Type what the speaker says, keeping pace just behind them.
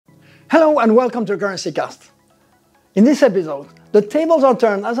Hello and welcome to CurrencyCast. In this episode, the tables are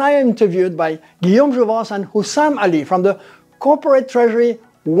turned as I am interviewed by Guillaume Jouvencel and Hussam Ali from the Corporate Treasury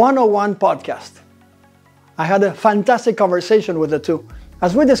 101 podcast. I had a fantastic conversation with the two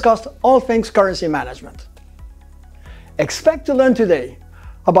as we discussed all things currency management. Expect to learn today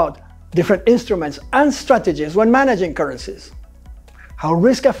about different instruments and strategies when managing currencies, how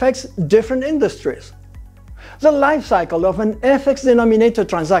risk affects different industries, the life cycle of an FX-denominated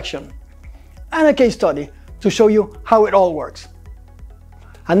transaction, and a case study to show you how it all works.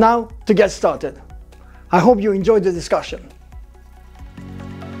 And now, to get started. I hope you enjoyed the discussion.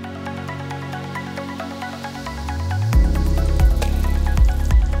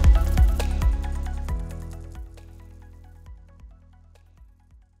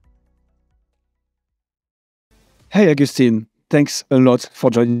 Hey, Augustine. Thanks a lot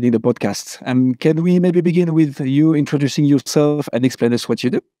for joining the podcast. Can we maybe begin with you introducing yourself and explain us what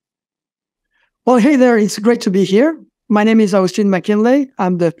you do? Well, hey there. It's great to be here. My name is Austin McKinley.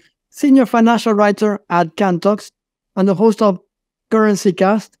 I'm the senior financial writer at Cantox and the host of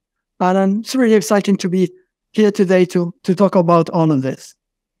CurrencyCast. And it's really exciting to be here today to talk about all of this.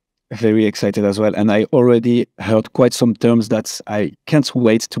 Very excited as well. And I already heard quite some terms that I can't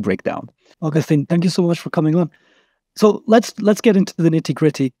wait to break down. Augustine, thank you so much for coming on. So let's get into the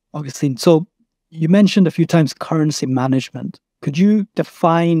nitty-gritty, Augustine. So you mentioned a few times currency management. Could you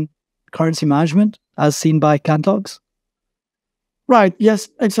define currency management as seen by Cantox? Right. Yes.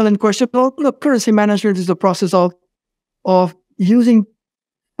 Excellent question. Well, look, currency management is the process of using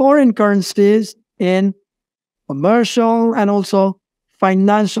foreign currencies in commercial and also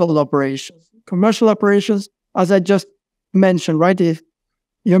financial operations. Commercial operations, as I just mentioned, right? If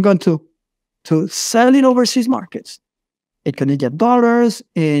you're going to sell in overseas markets, in Canadian dollars,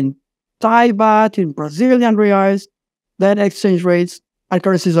 in Thai baht, in Brazilian reais, then exchange rates and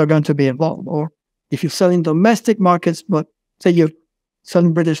currencies are going to be involved. Or if you sell in domestic markets, but say you're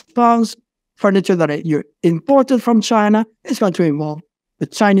selling British pounds, furniture that you imported from China, it's going to involve the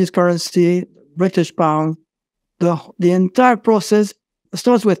Chinese currency, British pound. The entire process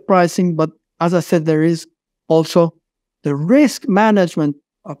starts with pricing, but as I said, there is also the risk management.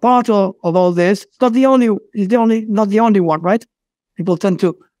 A part of all this, not the only one, right? People tend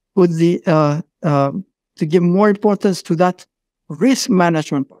to put to give more importance to that risk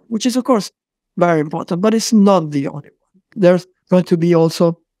management part, which is of course very important, but it's not the only one. There's going to be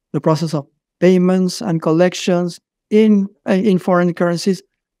also the process of payments and collections in foreign currencies,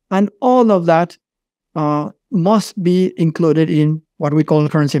 and all of that must be included in what we call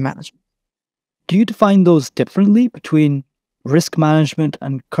currency management. Do you define those differently between risk management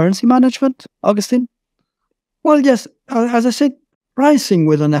and currency management, Augustine? Well, yes. As I said, pricing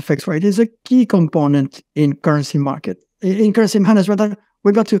with an FX rate is a key component in currency market. In currency management,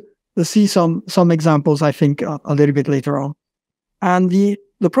 we're going to see some examples, I think, a little bit later on. And the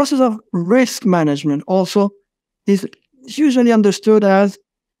process of risk management also is usually understood as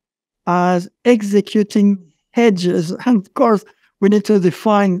executing hedges. And of course, we need to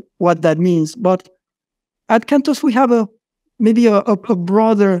define what that means. But at Cantox, we have maybe a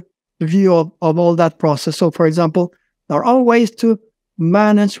broader view of all that process. So, for example, there are ways to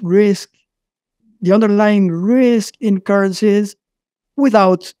manage risk, the underlying risk in currencies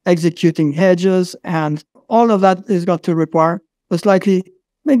without executing hedges. And all of that is going to require a slightly,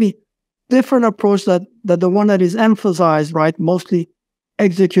 maybe different approach that the one that is emphasized, right? Mostly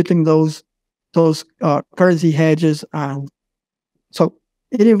executing those currency hedges. And so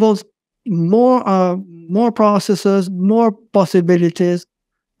it involves more processes, more possibilities.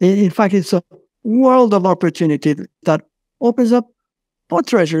 In fact, it's a world of opportunity that opens up for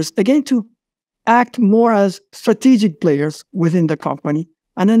treasurers, again, to act more as strategic players within the company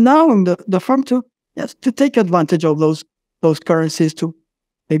and allowing the firm to take advantage of those currencies to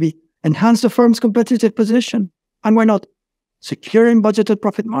maybe enhance the firm's competitive position. And why not securing budgeted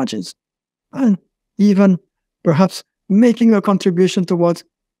profit margins and even perhaps making a contribution towards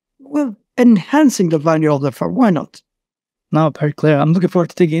enhancing the value of the firm. Why not? No, very clear. I'm looking forward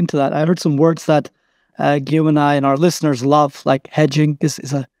to digging into that. I heard some words that Guillaume and I and our listeners love, like hedging. This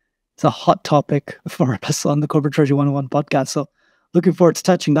is a hot topic for us on the Corporate Treasury 101 podcast. So looking forward to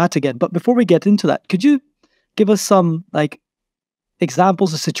touching that again. But before we get into that, could you give us some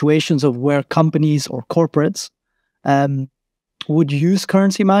examples of situations of where companies or corporates would use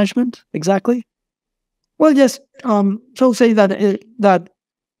currency management exactly? Well, yes. So say that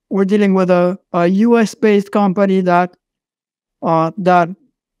we're dealing with a US-based company that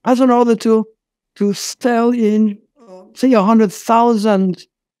has an order to sell in, say, 100,000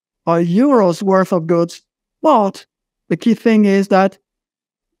 euros worth of goods. But the key thing is that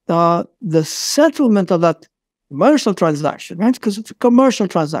the settlement of that commercial transaction, right? Because it's a commercial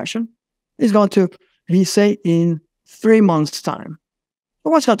transaction, is going to be, say, in 3 months' time.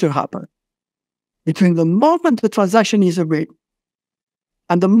 So what's going to happen? Between the moment the transaction is agreed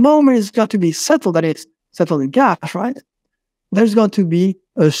and the moment it's got to be settled, that is settled in cash, right? There's going to be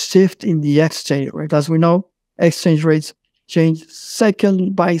a shift in the exchange rate. As we know, exchange rates change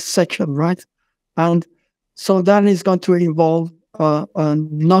second by second, right? And so that is going to involve a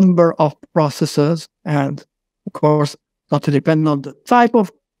number of processes, and of course, going to depend on the type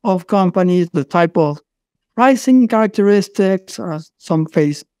of companies, the type of pricing characteristics. Some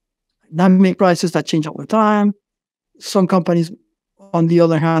face dynamic prices that change over time. Some companies, on the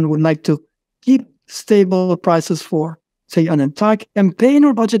other hand, would like to keep stable prices for, say, an entire campaign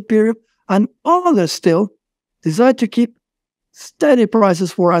or budget period, and others still decide to keep steady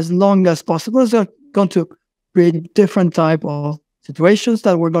prices for as long as possible. They're going to create different type of situations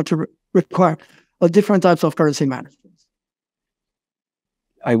that we're going to require different types of currency management.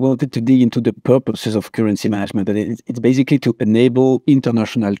 I wanted to dig into the purposes of currency management. And it's basically to enable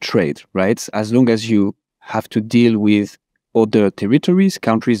international trade, right? As long as you have to deal with other territories,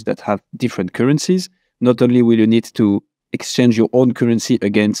 countries that have different currencies, not only will you need to exchange your own currency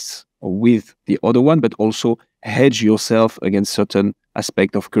against or with the other one, but also hedge yourself against certain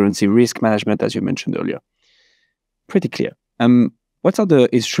aspect of currency risk management, as you mentioned earlier. Pretty clear. What are the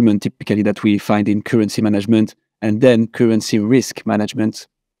instruments typically that we find in currency management and then currency risk management,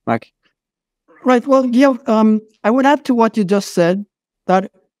 Mark? Right. Well, yeah, I would add to what you just said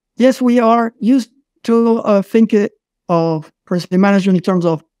that, yes, we are used to think of currency management in terms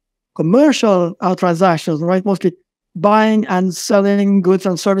of commercial transactions, right? Mostly buying and selling goods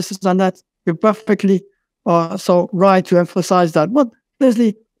and services, and that's perfectly so right to emphasize that. But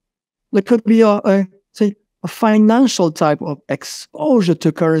basically, there could be a financial type of exposure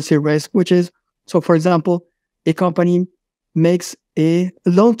to currency risk, which is, so for example, a company makes a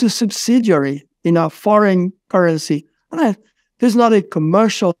loan to subsidiary in a foreign currency. And this is not a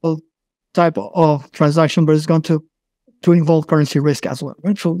commercial type of transaction, but it's going to involve currency risk as well.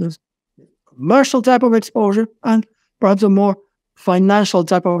 Right? So there's commercial type of exposure and perhaps a more financial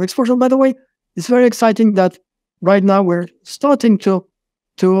type of exposure. By the way, it's very exciting that right now we're starting to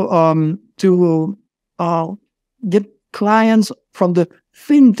get clients from the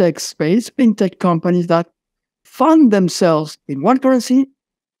fintech space, fintech companies that fund themselves in one currency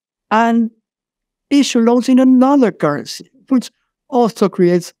and issue loans in another currency, which also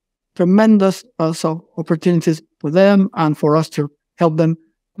creates tremendous opportunities for them and for us to help them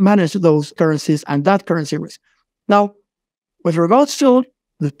manage those currencies and that currency risk. Now, with regards to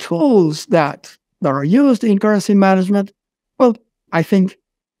the tools that are used in currency management, well, I think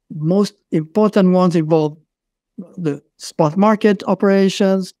most important ones involve the spot market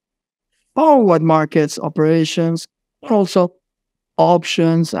operations, forward markets operations, but also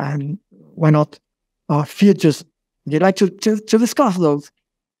options and why not futures. Would you like to discuss those?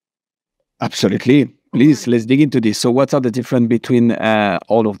 Absolutely. Please, let's dig into this. So what are the difference between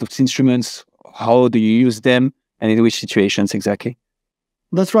all of those instruments? How do you use them and in which situations exactly?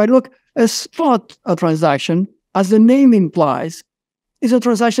 That's right. Look, a spot transaction, as the name implies, is a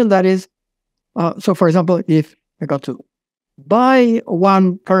transaction that is, so for example, if I got to buy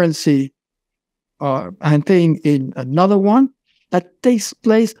one currency and paying in another one, that takes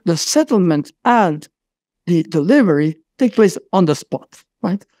place, the settlement and the delivery take place on the spot,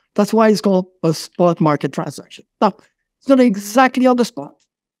 right? That's why it's called a spot market transaction. Now, it's not exactly on the spot.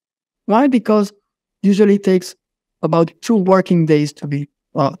 Why? Because usually it takes about 2 working days to be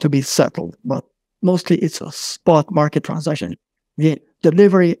settled, but mostly it's a spot market transaction. The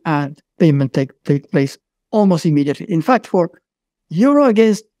delivery and payment take place almost immediately. In fact, for euro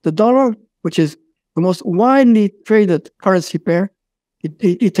against the dollar, which is the most widely traded currency pair,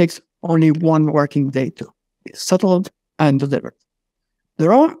 it takes only 1 working day to be settled and delivered.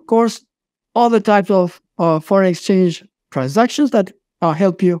 There are, of course, other types of foreign exchange transactions that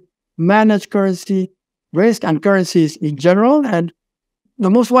help you manage currency risk and currencies in general. And the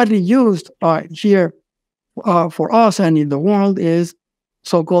most widely used here for us and in the world is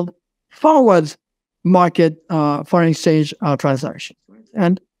so-called forward market foreign exchange transactions.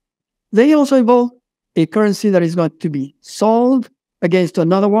 And they also involve a currency that is going to be sold against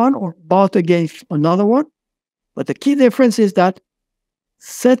another one or bought against another one. But the key difference is that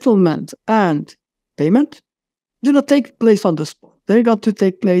settlement and payment do not take place on the spot. They're going to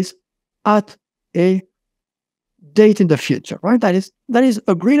take place at a date in the future, right? That is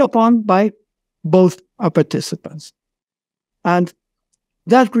agreed upon by both participants. And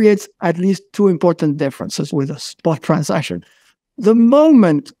that creates at least 2 important differences with a spot transaction. the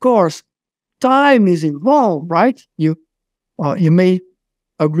moment, of course, time is involved, right? You may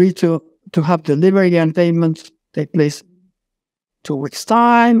agree to have delivery and payments take place 2 weeks'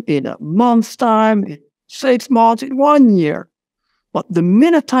 time, in a month's time, in 6 months, in 1 year. But the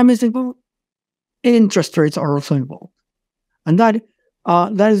minute time is involved, interest rates are also involved, and that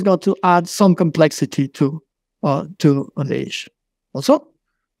is going to add some complexity to the issue. Also,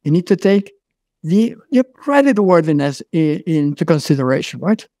 you need to take your credit worthiness into consideration,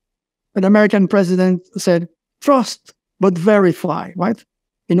 right? An American president said, "Trust but verify," right?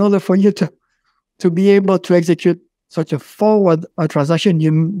 In order for you to be able to execute such a forward transaction,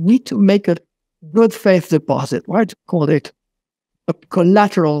 you need to make a good faith deposit, right? Call it a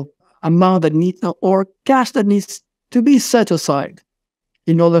collateral amount that needs, or cash that needs to be set aside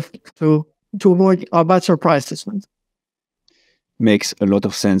in order to avoid bad surprises. Makes a lot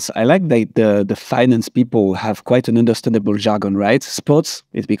of sense. I like that the finance people have quite an understandable jargon, right? Spots,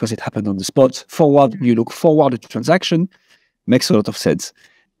 it's because it happened on the spot. Forward, you look forward to transaction. Makes a lot of sense.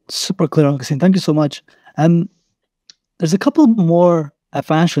 Super clear, Augustine. Thank you so much. There's a couple more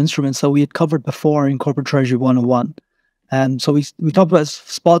financial instruments that we had covered before in Corporate Treasury 101. So we talked about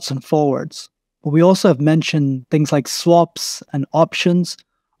spots and forwards, but we also have mentioned things like swaps and options.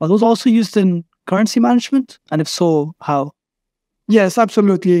 Are those also used in currency management? And if so, how? Yes,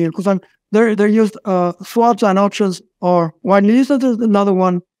 absolutely. Because they're used, swaps and options are widely used. There's another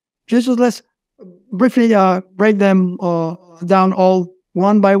one. Just let's briefly break them down all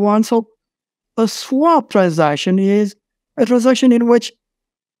one by one. So a swap transaction is a transaction in which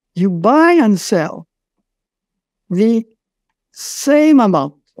you buy and sell the same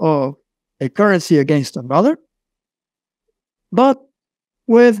amount of a currency against another, but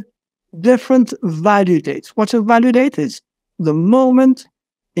with different value dates. What's a value date is the moment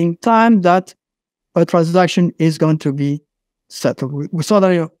in time that a transaction is going to be settled. We saw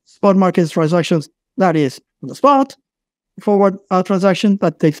that spot market transactions, that is the spot, forward transaction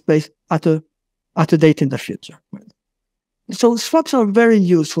that takes place at a date in the future. So swaps are very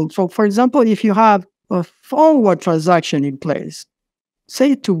useful. So for example, if you have a forward transaction in place,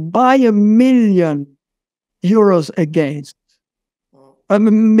 say to buy €1 million against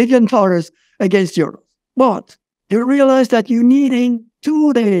 $1 million against euros, but you realize that you need in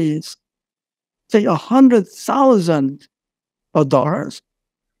 2 days, say $100,000.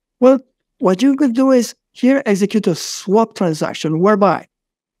 Well, what you could do is here execute a swap transaction whereby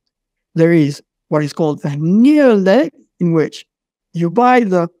there is what is called a near leg, in which you buy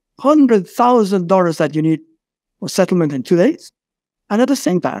the $100,000 that you need for settlement in 2 days, and at the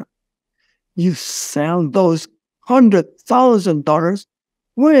same time, you sell those $100,000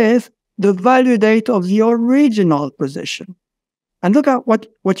 with the value date of the original position. And look at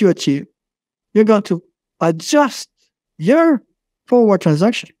what you achieve. You're going to adjust your forward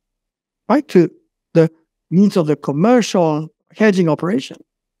transaction, right, to the needs of the commercial hedging operation.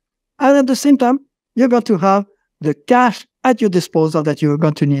 And at the same time, you're going to have the cash at your disposal that you're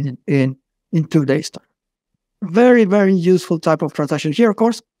going to need in 2 days' time. Very, very useful type of transaction. Here, of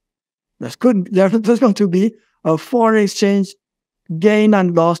course, there's going to be a foreign exchange gain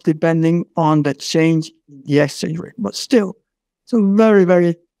and loss depending on the change in the exchange rate. But still, it's a very,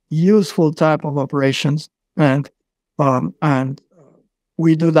 very useful type of operations. And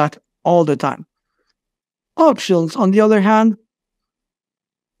we do that all the time. Options, on the other hand,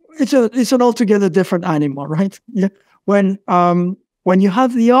 it's an altogether different animal, right? Yeah. When you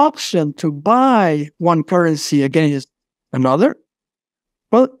have the option to buy one currency against another,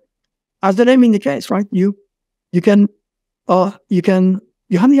 well, as the name indicates, right? You have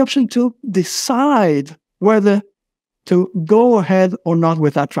the option to decide whether to go ahead or not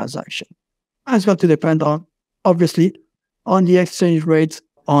with that transaction. And it's going to depend obviously, on the exchange rates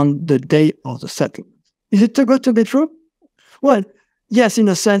on the day of the settlement. Is it too good to be true? Well, yes, in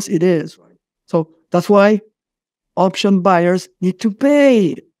a sense it is. Right? So that's why option buyers need to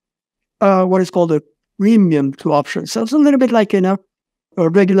pay what is called a premium to options. So it's a little bit like in a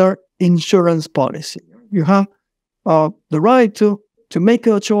regular insurance policy. You have the right to make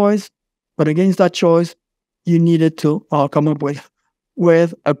a choice, but against that choice, you needed to come up with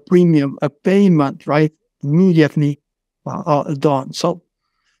a premium, a payment, right, immediately done. So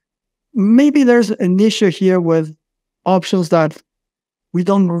maybe there's an issue here with options that we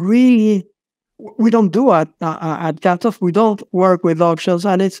don't do at Katov. We don't work with options,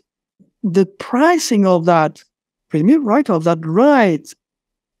 and it's the pricing of that premium, right, of that right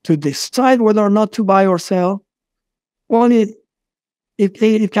to decide whether or not to buy or sell. Well,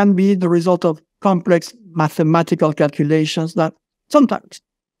 it can be the result of complex mathematical calculations that sometimes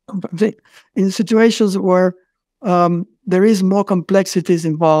in situations where there is more complexities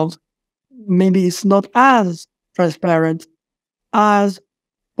involved. Maybe it's not as transparent as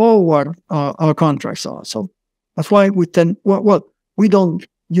forward contracts are. So that's why we we don't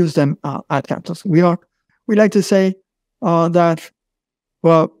use them at Cantos. We like to say that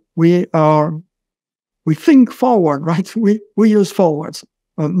we think forward, right? We use forwards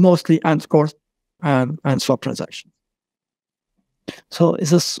mostly, and of course, and swap transactions. So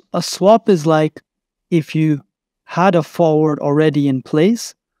is a swap is like if you had a forward already in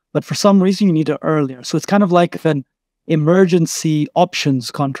place, but for some reason you need it earlier. So it's kind of like an emergency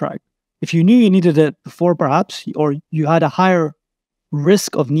options contract. If you knew you needed it before, perhaps, or you had a higher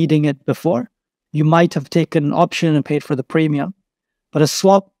risk of needing it before, you might have taken an option and paid for the premium. But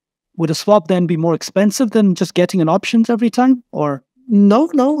would a swap then be more expensive than just getting an options every time? Or no.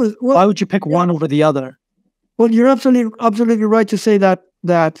 Well, why would you pick one over the other? Well, you're absolutely right to say that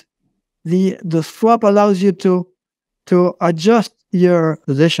the swap allows you to adjust your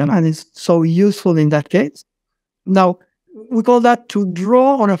position, and it's so useful in that case. Now, we call that to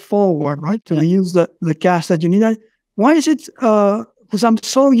draw on a forward, right? To use the cash that you need. Why is it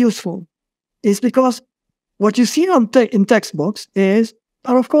so useful? It's because what you see in textbooks is,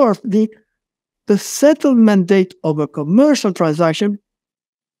 and of course, the settlement date of a commercial transaction,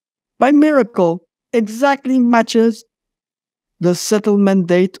 by miracle, exactly matches the settlement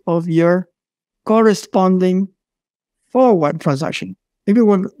date of your corresponding forward transaction. Maybe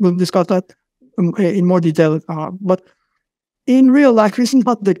we'll discuss that in more detail. But in real life, it's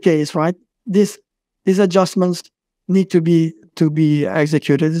not the case, right? These adjustments need to be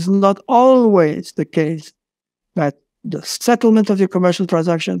executed. It's not always the case that the settlement of your commercial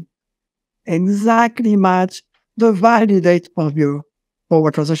transaction exactly match the value date of your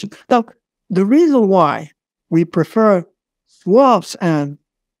forward transaction. Now, the reason why we prefer swaps and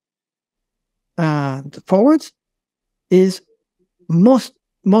forwards is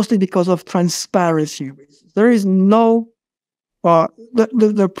mostly because of transparency reasons. There is no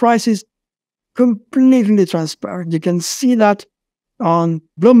the price is completely transparent. You can see that on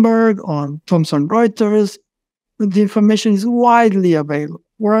Bloomberg, on Thomson Reuters. The information is widely available,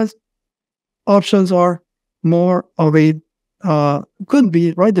 whereas options are more of a could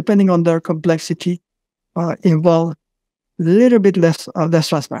be, right, depending on their complexity, involve a little bit less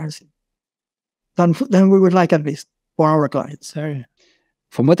transparency than we would like, at least for our clients. Sorry.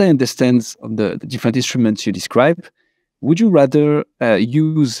 From what I understand of the different instruments you describe, would you rather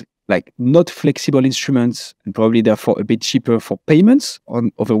use like not flexible instruments and probably therefore a bit cheaper for payments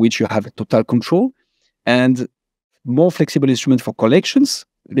over which you have total control, and more flexible instruments for collections,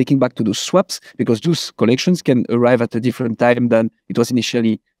 linking back to those swaps, because those collections can arrive at a different time than it was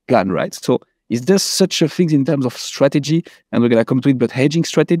initially planned, right? So is there such a thing in terms of strategy, and we're going to come to it, but hedging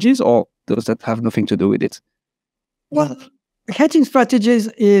strategies, or those that have nothing to do with it? Well, hedging strategies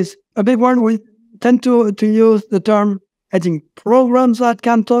is a big one. We tend to use the term hedging programs at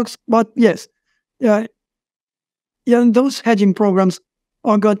Cantox, but yes, those hedging programs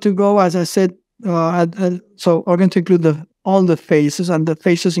are going to go, as I said, so are going to include all the phases, and the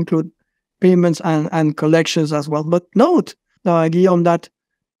phases include payments and collections as well. But note, Guillaume, that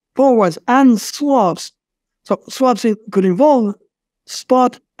forwards and swaps, so swaps could involve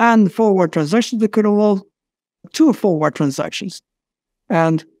spot and forward transactions. They could involve two forward transactions.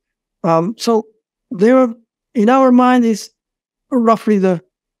 And so there, in our mind, is roughly the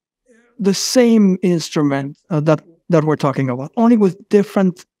same instrument that we're talking about, only with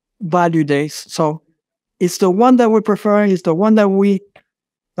different value days. So it's the one that we prefer. It's the one that we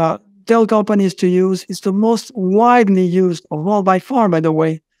tell companies to use. It's the most widely used of all, by far, by the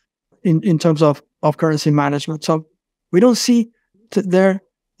way, in terms of currency management. So we don't see there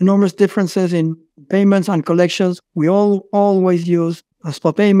enormous differences in payments and collections. We always use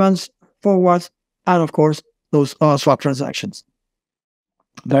spot payments, forwards, and of course, those swap transactions.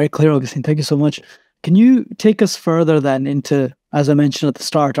 Very clear, Augustine. Thank you so much. Can you take us further then into, as I mentioned at the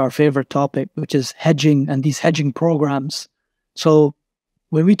start, our favorite topic, which is hedging and these hedging programs? So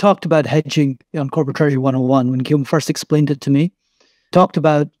when we talked about hedging on Corporate Treasury 101, when Guillaume first explained it to me, talked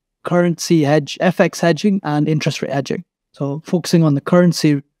about currency hedge, FX hedging and interest rate hedging. So focusing on the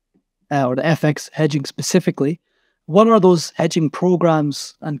currency or the FX hedging specifically, what are those hedging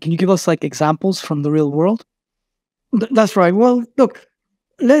programs? And can you give us like examples from the real world? That's right. Well, look,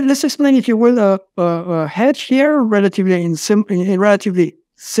 let's explain, if you will, a hedge here relatively in relatively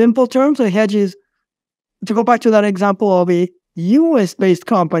simple terms. A hedge is, to go back to that example of a US-based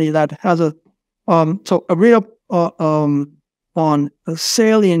company that has a rate on a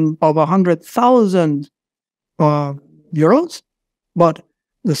sale of 100,000 euros, but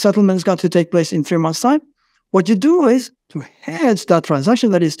the settlement's got to take place in 3 months' time. What you do is to hedge that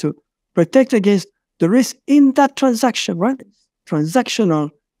transaction, that is to protect against the risk in that transaction, right? Transactional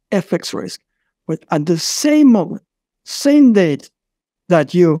FX risk. But at the same moment, same date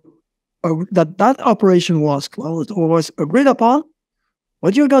that that operation was closed or was agreed upon,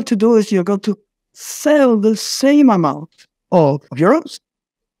 what you're going to do is you're going to sell the same amount of euros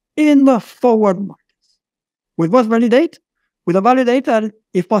in the forward markets. With what valid date? With a valid date that,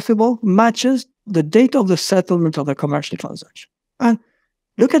 if possible, matches the date of the settlement of the commercial transaction. And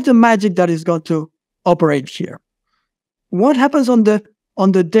look at the magic that is going to operate here. What happens on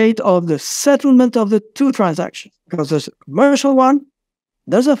the date of the settlement of the two transactions? Because there's a commercial one,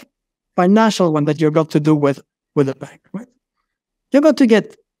 there's a financial one that you're going to do with the bank, right? You're going to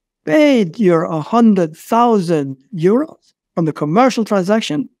get paid your 100,000 euros from the commercial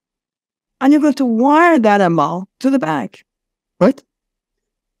transaction, and you're going to wire that amount to the bank, right?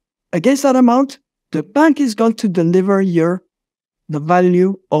 Against that amount, the bank is going to deliver the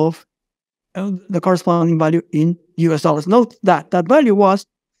value of the corresponding value in US dollars. Note that value was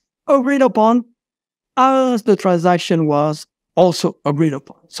agreed upon as the transaction was also agreed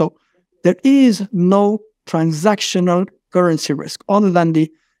upon. So there is no transactional currency risk other than the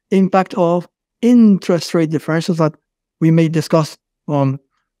impact of interest rate differentials that we may discuss a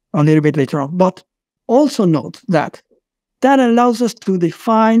little bit later on. But also note that allows us to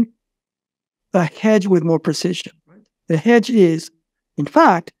define a hedge with more precision. The hedge is, in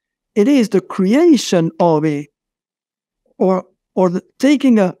fact, it is the creation of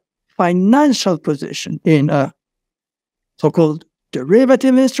taking a financial position in a so-called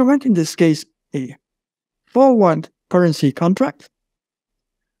derivative instrument, in this case, a forward currency contract,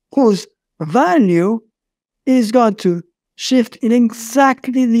 whose value is going to shift in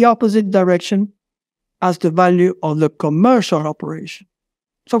exactly the opposite direction as the value of the commercial operation.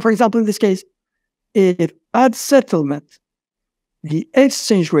 So, for example, in this case, if at settlement, the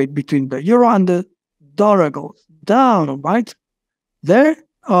exchange rate between the euro and the dollar goes down, right? There,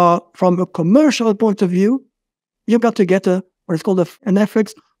 from a commercial point of view, you've got to get what is called an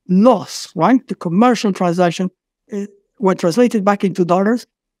FX loss, right? The commercial transaction, when translated back into dollars,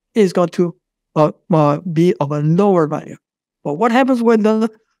 is going to be of a lower value. But what happens with the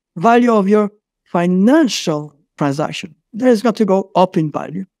value of your financial transaction? There is going to go up in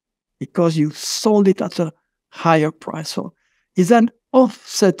value because you sold it at a higher price. So it's an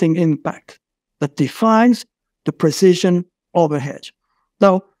offsetting impact that defines the precision of a hedge.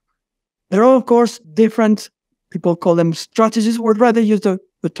 Now, there are, of course, different, people call them strategies, or rather use the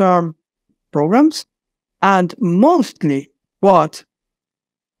term programs. And mostly what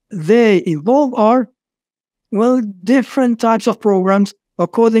they involve are, well, different types of programs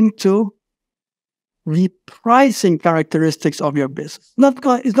according to the pricing characteristics of your business.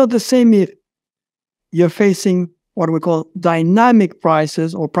 It's not the same if you're facing what we call dynamic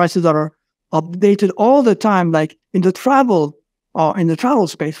prices or prices that are updated all the time, like in the travel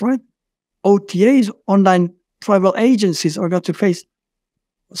space, right? OTAs, online travel agencies, are going to face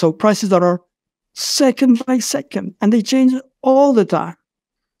prices that are second by second, and they change all the time.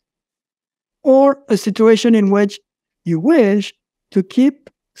 Or a situation in which you wish to keep,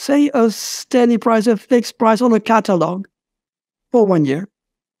 say, a steady price, a fixed price on a catalog for 1 year,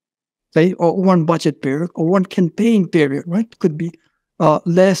 say, or one budget period, or one campaign period, right? Could be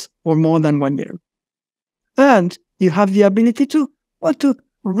less or more than 1 year. And you have the ability to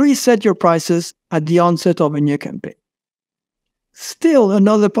reset your prices at the onset of a new campaign. Still,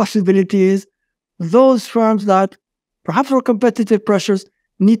 another possibility is those firms that, perhaps for competitive pressures,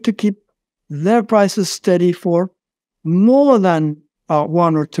 need to keep their prices steady for more than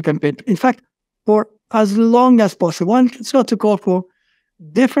one or two campaigns. In fact, for as long as possible. And it's got to call for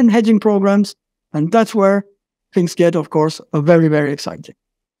different hedging programs, and that's where things get, of course, very, very exciting.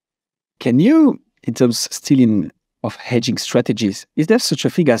 Can you, in terms of hedging strategies, is there such a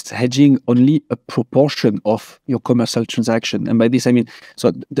thing as hedging only a proportion of your commercial transaction? And by this, I mean,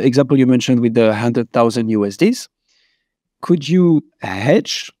 so the example you mentioned with the 100,000 USDs, could you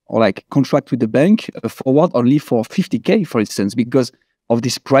hedge or like contract with the bank forward only for 50K, for instance, because of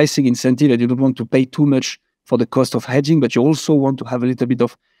this pricing incentive that you don't want to pay too much for the cost of hedging, but you also want to have a little bit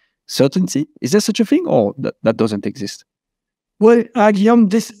of certainty? Is there such a thing, or that doesn't exist? Well, Guillaume,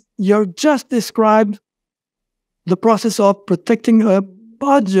 you just described the process of protecting a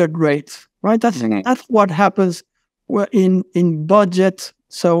budget rate, right? That's what happens in budget.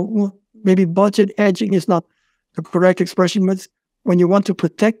 So maybe budget hedging is not the correct expression, but when you want to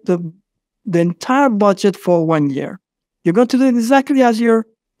protect the entire budget for 1 year, you're going to do exactly as you're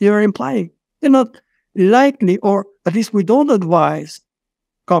implying. You're not likely, or at least we don't advise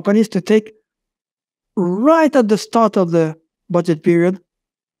companies to take right at the start of the budget period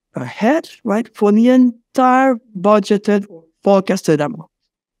a hedge, right, for the entire budgeted or forecasted amount.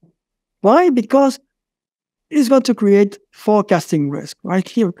 Why? Because it's going to create forecasting risk right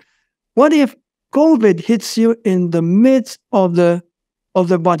here. What if COVID hits you in the midst of the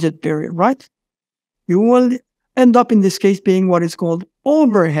budget period, right? You will end up in this case being what is called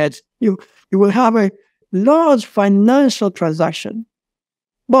overhead. You will have a large financial transaction,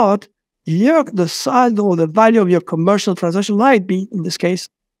 but the size or the value of your commercial transaction might be, in this case,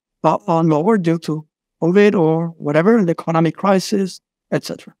 lower due to COVID or whatever, the economic crisis,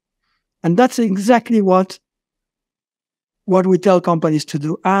 etc. And that's exactly what we tell companies to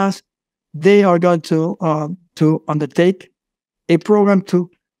do, as they are going to undertake a program to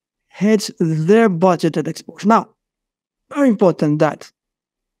hedge their budgeted exposure. Now, very important that,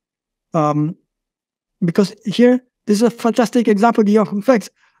 because here, this is a fantastic example, Guillaume. Thanks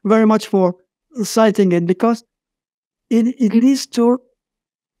very much for citing it, because it leads to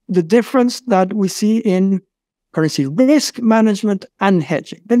the difference that we see in currency risk management and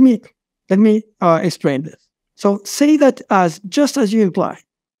hedging. Let me explain this. So say that, just as you imply,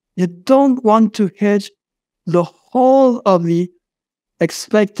 you don't want to hedge the whole of the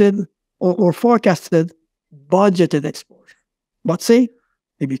expected or forecasted budgeted exposure, but say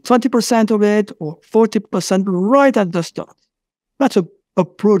maybe 20% of it or 40% right at the start. That's a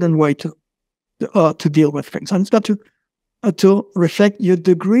prudent way to deal with things, and it's got to reflect your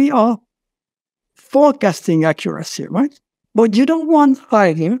degree of forecasting accuracy, right? But you don't want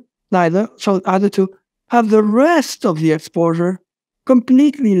either to have the rest of the exposure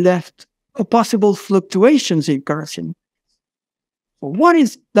completely left to possible fluctuations in currency. So what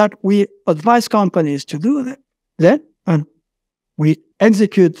is that we advise companies to do then? And we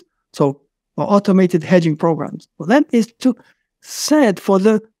execute automated hedging programs. So that is to set for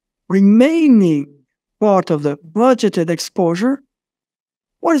the remaining part of the budgeted exposure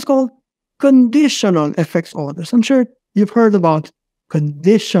what is called conditional FX orders. I'm sure you've heard about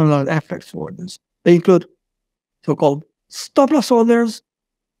conditional FX orders. They include so-called stop-loss orders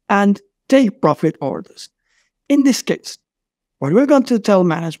and take-profit orders. In this case, what we're going to tell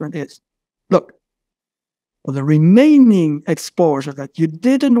management is, look, for the remaining exposure that you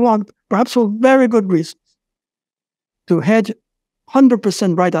didn't want, perhaps for very good reasons, to hedge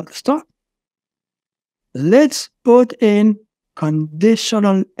 100% right at the start, let's put in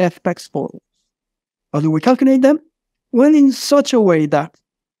conditional FX orders. How do we calculate them? Well, in such a way that,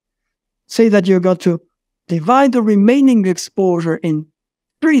 say that you're going to divide the remaining exposure in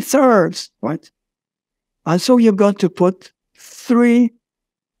 3/3, right? And so you've got to put 3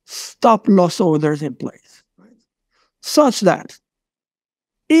 stop-loss orders in place, right? Such that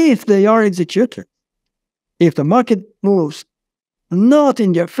if they are executed, if the market moves not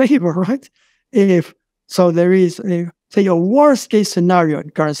in your favor, right? So there is a worst-case scenario in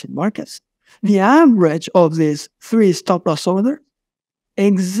currency markets, the average of these 3 stop-loss orders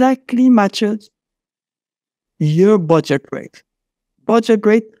exactly matches your budget rate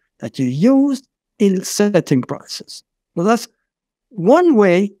that you used in setting prices. So that's one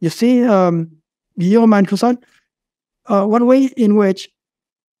way, you see, Guillaume and Hussam, one way in which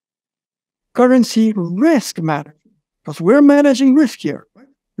currency risk matters, because we're managing risk here, right?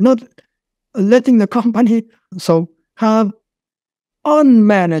 We're not letting the company have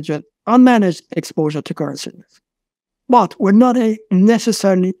unmanaged exposure to currency risk. But we're not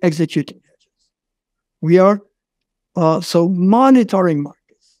necessarily executing hedges. We are monitoring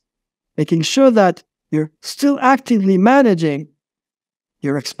markets, making sure that you're still actively managing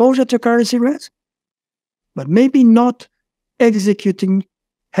your exposure to currency risk, but maybe not executing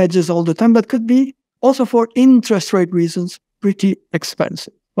hedges all the time. That could be also, for interest rate reasons, pretty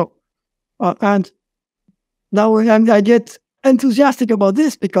expensive. And now I get enthusiastic about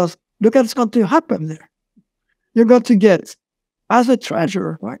this, because look at what's going to happen there. You're going to get, as a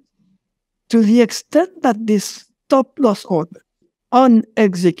treasurer, right, to the extent that this stop-loss order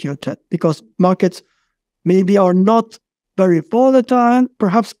unexecuted, because markets maybe are not very volatile,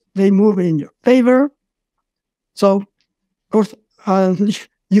 perhaps they move in your favor. So, of course,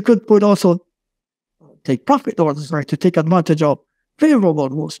 you could put also take profit orders, right, to take advantage of favorable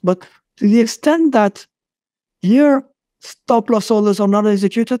moves. But to the extent that your stop-loss orders are not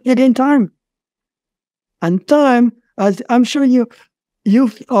executed, you gain time. And time, as I'm sure you've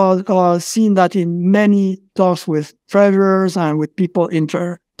seen that in many talks with treasurers and with people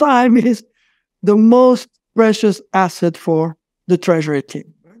time is the most precious asset for the treasury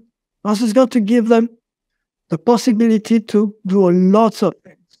team. Also, it's got to give them the possibility to do lots of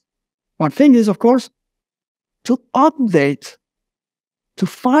things. One thing is, of course, to update to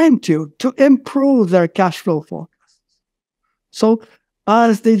fine-tune, to improve their cash flow forecast. So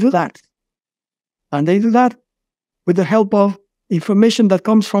as they do that, and they do that with the help of information that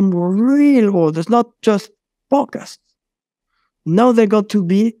comes from real orders, not just forecasts. Now they got to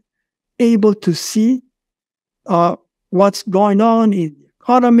be able to see what's going on in the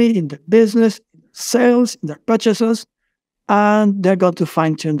economy, in the business, in the sales, in their purchases, and they're going to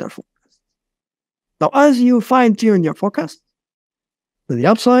fine-tune their forecast. Now, as you fine-tune your forecast to the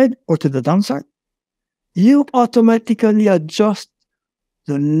upside or to the downside, you automatically adjust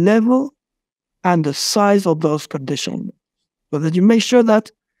the level and the size of those conditions so that you make sure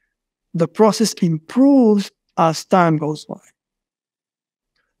that the process improves as time goes by.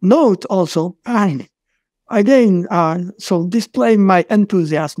 Note also, and again, so displaying my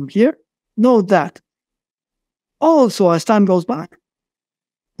enthusiasm here, note that also as time goes by,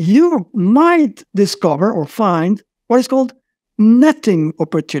 you might discover or find what is called netting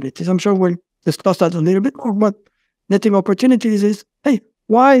opportunities. I'm sure we'll discuss that a little bit more, but netting opportunities is, hey,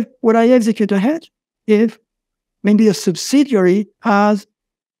 why would I execute a hedge if maybe a subsidiary has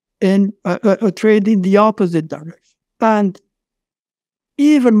a trade in the opposite direction? And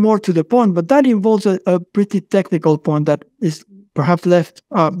even more to the point, but that involves a pretty technical point that is perhaps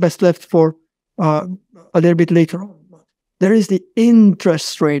best left for a little bit later on. There is the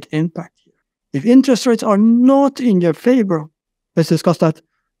interest rate impact here. If interest rates are not in your favor, let's discuss that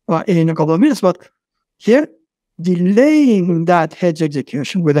in a couple of minutes, but here, delaying that hedge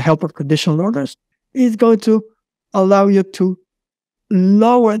execution with the help of conditional orders is going to allow you to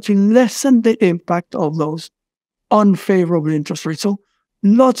lessen the impact of those unfavorable interest rates. So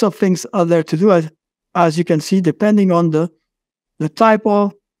lots of things are there to do, as you can see, depending on the type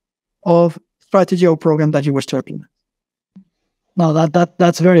of strategy or program that you wish to implement. No,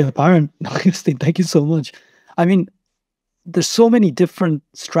 that's very apparent, Augustine. Thank you so much. I mean, there's so many different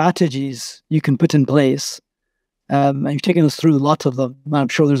strategies you can put in place. And you've taken us through lots of them. I'm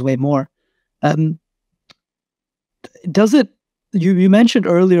sure there's way more. You mentioned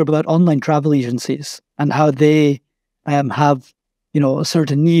earlier about online travel agencies and how they have, a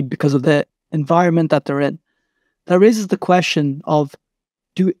certain need because of the environment that they're in. That raises the question of,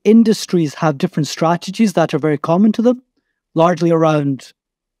 do industries have different strategies that are very common to them? Largely around,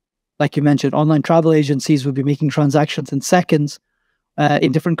 like you mentioned, online travel agencies would be making transactions in seconds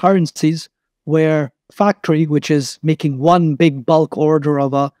in different currencies, where factory, which is making one big bulk order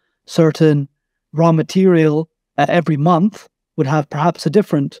of a certain raw material every month, would have perhaps a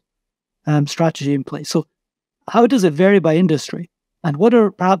different strategy in place. So how does it vary by industry? And what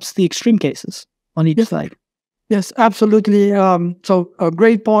are perhaps the extreme cases on each side? Yes, absolutely. So a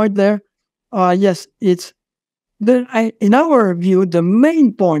great point there. Yes, it's in our view, the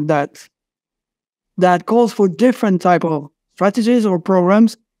main point that calls for different type of strategies or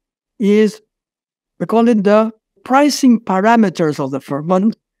programs is, we call it the pricing parameters of the firm.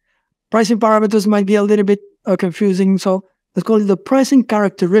 But pricing parameters might be a little bit confusing, so let's call it the pricing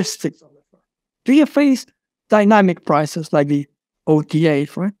characteristics of the firm. Do you face dynamic prices like the OTA,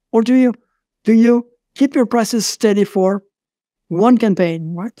 right? Or do you keep your prices steady for one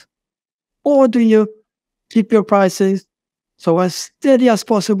campaign, right? Or do you keep your prices so as steady as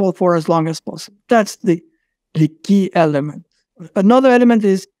possible for as long as possible? That's the key element. Another element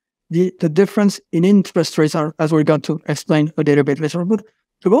is the difference in interest rates, as we're going to explain a little bit later. But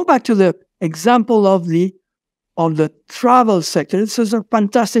to go back to the example of the travel sector, this is a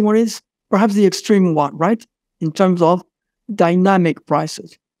fantastic one. It's perhaps the extreme one, right? In terms of dynamic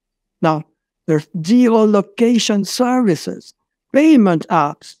prices. Now, there's geolocation services, payment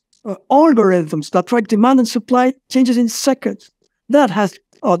apps, algorithms that track demand and supply changes in seconds. That has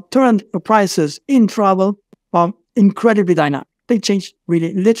turned the prices in travel incredibly dynamic. They change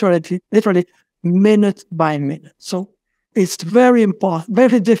really literally minute by minute. So it's very important,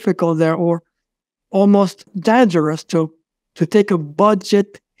 very difficult there, or almost dangerous to take a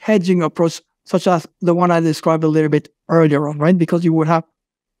budget hedging approach such as the one I described a little bit earlier on, right? Because you would have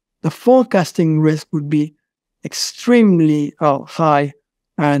the forecasting risk would be extremely high,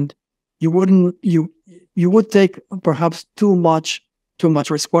 and you would take perhaps too much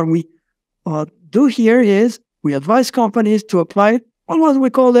risk. What we do here is we advise companies to apply what we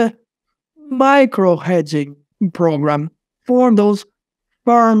call the micro hedging program for those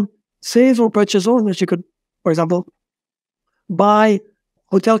firm sales or purchase orders. You could, for example, buy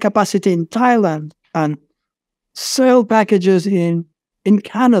hotel capacity in Thailand and sell packages in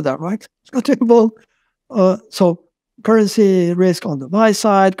Canada, right? It's going to involve so currency risk on the buy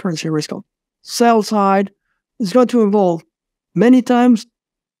side, currency risk on sell side. It's going to involve many times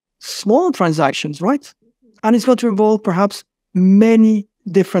small transactions, right? And it's going to involve perhaps many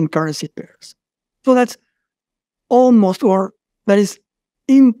different currency pairs. So that's almost, or that is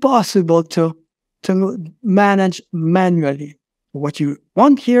impossible to manage manually. What you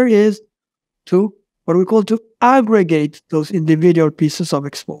want here is to, what we call, to aggregate those individual pieces of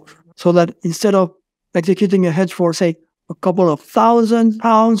exposure, so that instead of executing a hedge for, say, a couple of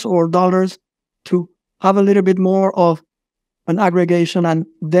 £1,000 or dollars, to have a little bit more of an aggregation, and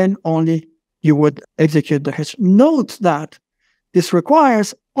then only you would execute the hedge. Note that this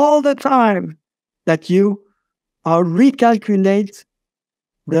requires all the time that you recalculate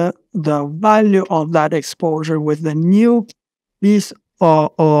the value of that exposure with the new piece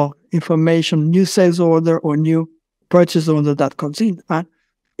or information, new sales order or new purchase order that comes in. And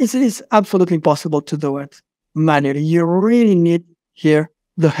it is absolutely possible to do it manually. You really need here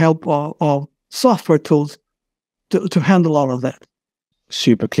the help of software tools to handle all of that.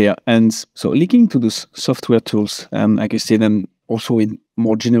 Super clear. And so linking to those software tools, like you said, and also in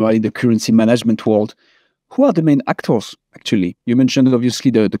more generally the currency management world, who are the main actors, actually? You mentioned, obviously,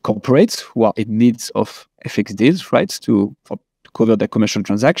 the corporates who are in need of FX deals, right, to cover their commercial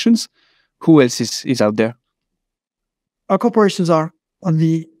transactions. Who else is out there? Our corporations are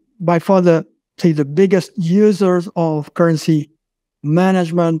by far the biggest users of currency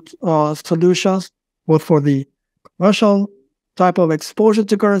management solutions, both for the commercial type of exposure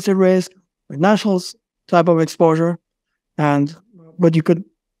to currency risk, the national type of exposure, but you could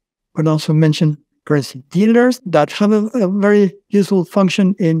also mention currency dealers that have a very useful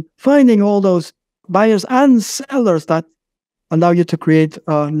function in finding all those buyers and sellers that allow you to create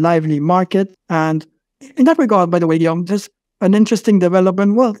a lively market. And in that regard, by the way, Guillaume, there's an interesting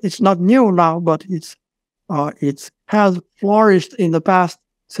development. Well, it's not new now, but it has flourished in the past,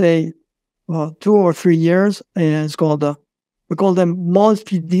 say, 2 or 3 years. And it's called we call them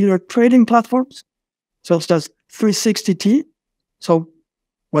multi-dealer trading platforms, such as 360T. So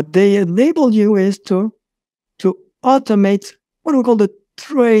what they enable you is to automate what we call the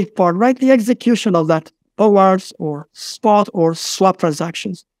trade part, right? The execution of that forwards or spot or swap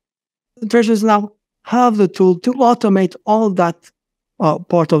transactions. The treasuries now have the tool to automate all that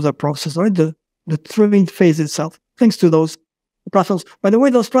part of the process, right? The trading phase itself, thanks to those platforms. By the way,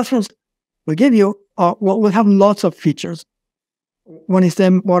 those platforms will give you, will have lots of features. One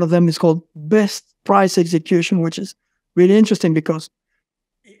of them is called best price execution, which is really interesting because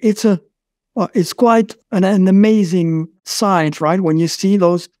it's quite an amazing sight, right? When you see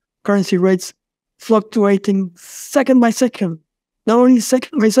those currency rates fluctuating second by second, not only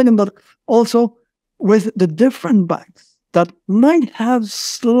second by second, but also with the different banks that might have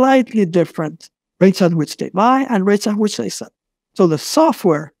slightly different rates at which they buy and rates at which they sell. So the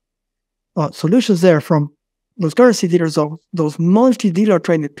software solutions there from those currency dealers, those multi-dealer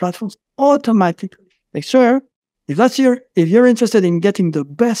trading platforms, automatically make sure if you're interested in getting the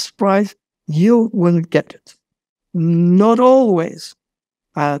best price, you will get it. Not always,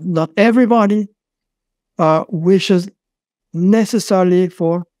 not everybody wishes necessarily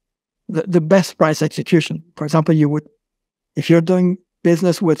for the best price execution. For example, if you're doing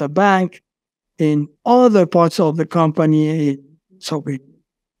business with a bank in other parts of the company, so in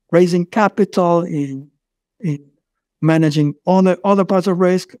raising capital, in managing other parts of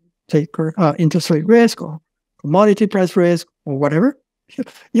risk, take interest rate risk or commodity price risk or whatever,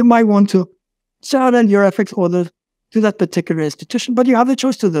 you might want to channel your FX order to that particular institution, but you have the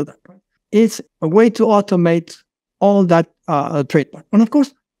choice to do that. Right? It's a way to automate all that trade part. And of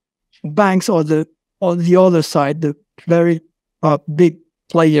course, banks are on the other side, the very big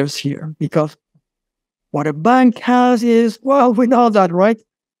players here, because what a bank has is, well, we know that, right?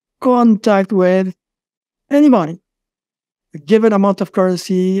 Contact with anybody, a given amount of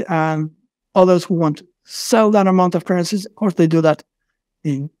currency, and others who want to sell that amount of currencies. Of course, they do that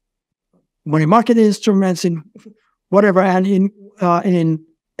in money market instruments, in whatever, and in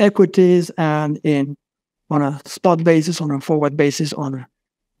equities, and on a spot basis, on a forward basis, on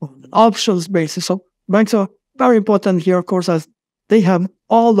an options basis. So banks are very important here, of course, as they have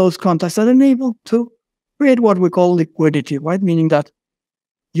all those contacts that enable to create what we call liquidity, right? Meaning that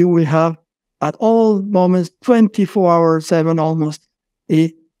you will have at all moments, 24 hours, 7 almost,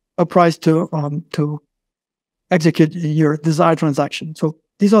 a price to execute your desired transaction. So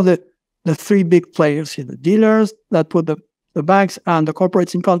these are the three big players here: the dealers that put the banks and the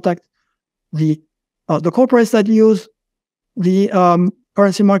corporates in contact, the corporates that use the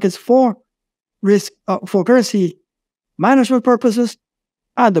currency markets for risk, for currency management purposes,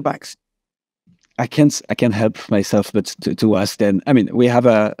 and the banks. I can't help myself but to ask then. I mean, we have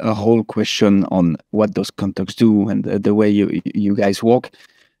a whole question on what those contacts do and the way you guys work.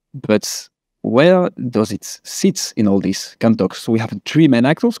 But where does it sit in all these context? So we have three main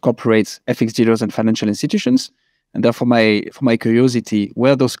actors: corporates, FX dealers, and financial institutions. And therefore, for my curiosity,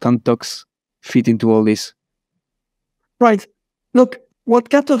 where does Cantox fit into all this? Right. Look, what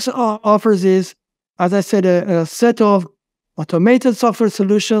Cantox offers is, as I said, a set of automated software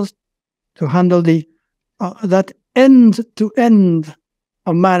solutions to handle the that end-to-end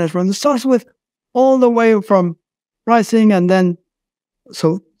of management. It starts with all the way from pricing and then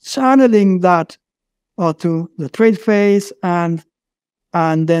channeling that to the trade phase and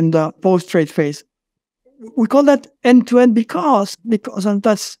then the post-trade phase. We call that end-to-end because and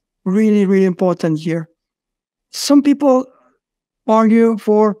that's really, really important here. Some people argue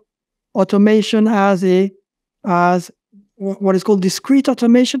for automation as what is called discrete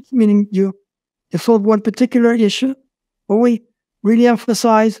automation, meaning you solve one particular issue, but we really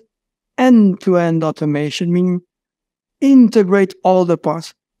emphasize end-to-end automation, meaning integrate all the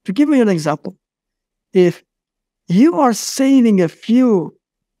parts. To give you an example, if you are saving a few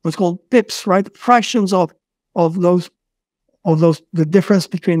what's called pips, right, fractions of those, the difference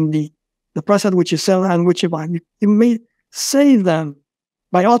between the price at which you sell and which you buy, you may save them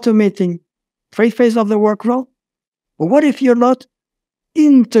by automating trade phase of the workflow. But what if you're not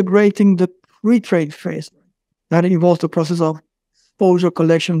integrating the pre-trade phase? That involves the process of exposure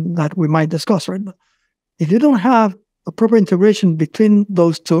collection that we might discuss, right? If you don't have a proper integration between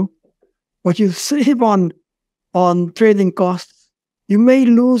those two, what you save on trading costs, you may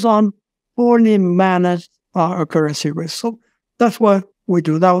lose on poorly managed currency risk. So that's what we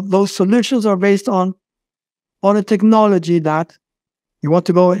do. Now, those solutions are based on a technology that you want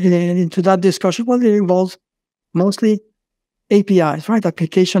to go into that discussion. Well, it involves mostly APIs, right?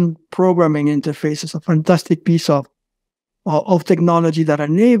 Application programming interfaces, a fantastic piece of technology that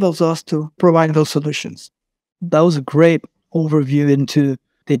enables us to provide those solutions. That was a great overview into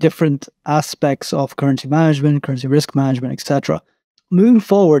the different aspects of currency management, currency risk management, etc. Moving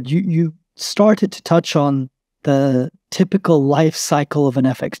forward, you started to touch on the typical life cycle of an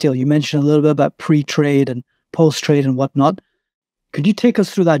FX deal. You mentioned a little bit about pre-trade and post-trade and whatnot. Could you take us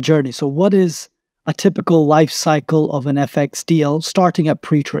through that journey? So what is a typical life cycle of an FX deal starting at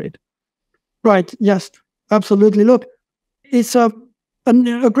pre-trade? Right. Yes, absolutely. Look, it's a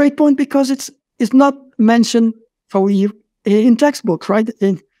great point because it's not mentioned for you in textbooks, right?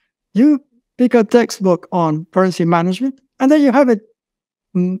 You pick a textbook on currency management and then you have it.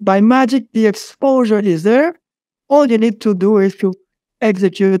 By magic, the exposure is there. All you need to do is to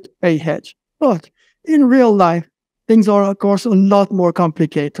execute a hedge. But in real life, things are, of course, a lot more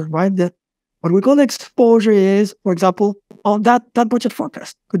complicated, right? What we call exposure is, for example, on that budget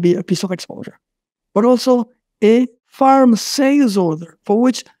forecast could be a piece of exposure, but also a farm sales order for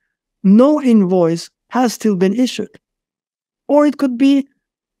which no invoice has still been issued. Or it could be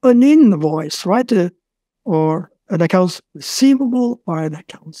an invoice, right? Or an accounts receivable or an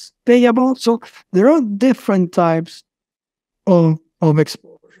accounts payable. So there are different types of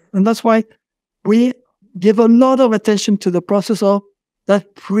exposure. And that's why we give a lot of attention to the process of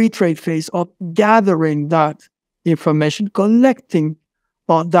that pre-trade phase of gathering that information, collecting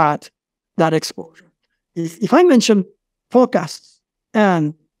that exposure. If I mention forecasts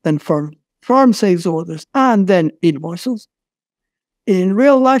and then farm sales orders and then invoices, in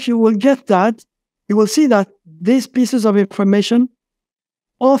real life you will get that. You will see that these pieces of information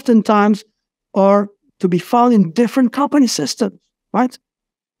oftentimes are to be found in different company systems, right?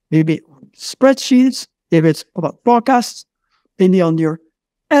 Maybe on spreadsheets, if it's about forecasts, maybe on your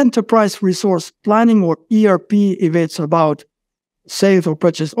enterprise resource planning or ERP, if it's about sales or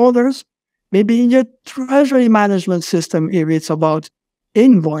purchase orders, maybe in your treasury management system, if it's about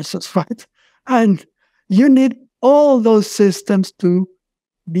invoices, right? And you need all those systems to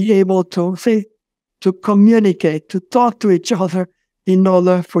be able to to communicate, to talk to each other in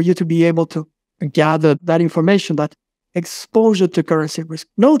order for you to be able to gather that information, that exposure to currency risk.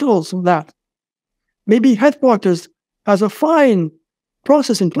 Note also that maybe headquarters has a fine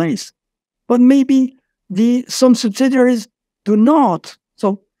process in place, but maybe some subsidiaries do not.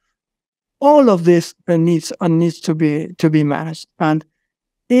 So all of this needs to be managed, and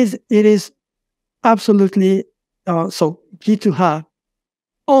it is absolutely so key to have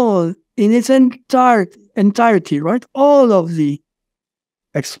all in its entirety, right? All of the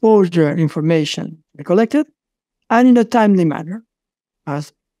exposure information collected and in a timely manner,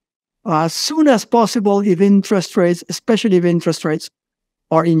 as soon as possible if interest rates, especially if interest rates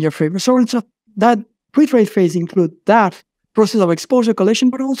are in your favor. So that pre-trade phase includes that process of exposure collection,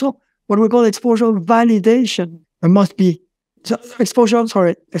 but also what we call exposure validation. There must be exposure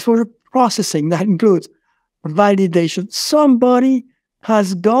processing that includes validation. Somebody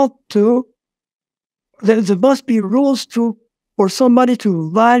has got to there must be rules for somebody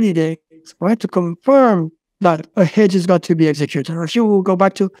to validate, right, to confirm that a hedge is got to be executed. If you will go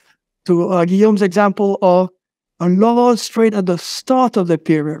back to Guillaume's example of a loss trade at the start of the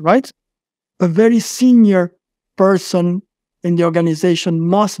period, right? A very senior person in the organization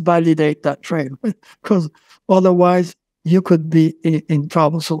must validate that trade because otherwise you could be in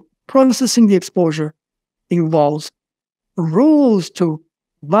trouble. So processing the exposure involves rules to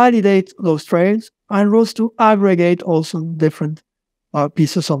validate those trades and rules to aggregate also different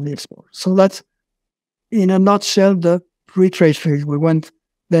pieces of the exposure. So that's, in a nutshell, the pre-trade phase. We went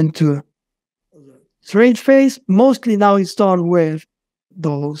then to trade phase. Mostly now it's done with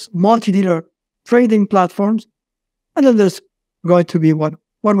those multi-dealer trading platforms. And then there's going to be what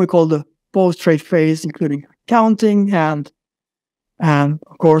we call the post-trade phase, including accounting and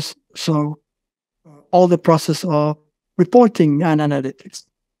of course, so all the process of reporting and analytics.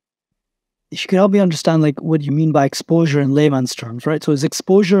 If you could help me understand like what you mean by exposure in layman's terms, right? So is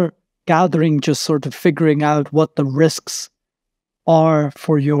exposure gathering just sort of figuring out what the risks are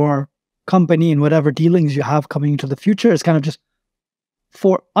for your company and whatever dealings you have coming into the future? It's kind of just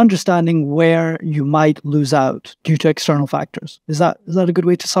for understanding where you might lose out due to external factors. Is that a good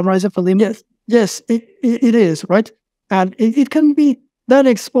way to summarize it for layman? Yes, it is, right? And it can be, that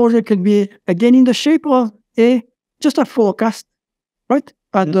exposure can be, again, in the shape of just a forecast, right?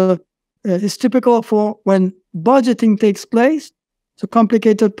 And it's typical for when budgeting takes place. It's a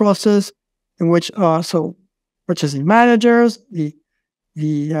complicated process in which so purchasing managers, the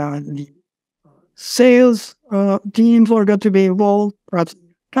sales teams are going to be involved, perhaps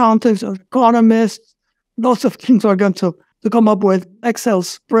accountants, economists, lots of teams are going to come up with Excel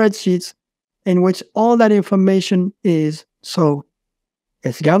spreadsheets in which all that information is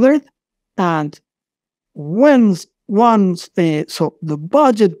gathered. And once the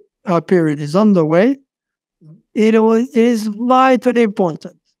budget period is underway, it is vitally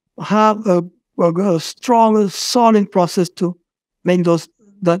important to have a strong, solid process to make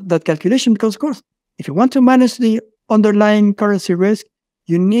that calculation. Because, of course, if you want to manage the underlying currency risk,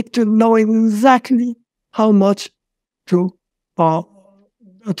 you need to know exactly how much to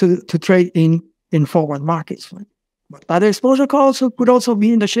trade in forward markets. Right? But that exposure could also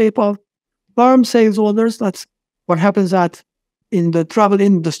be in the shape of firm sales orders. That's what happens in the travel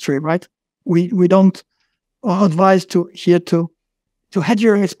industry, right? We don't advise to hedge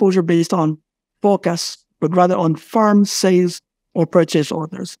your exposure based on forecasts, but rather on firm sales or purchase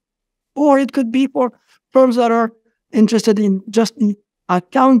orders. Or it could be for firms that are interested in just the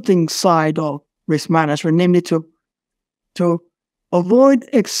accounting side of risk management, namely to avoid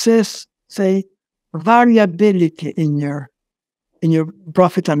excess, say, variability in your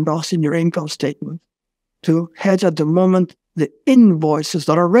profit and loss in your income statement, to hedge at the moment the invoices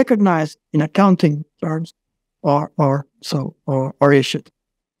that are recognized in accounting terms are issued.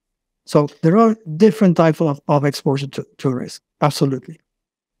 So there are different types of exposure to risk. Absolutely.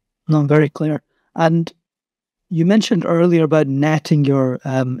 No, very clear. And you mentioned earlier about netting your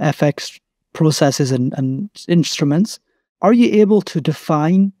FX processes and instruments. Are you able to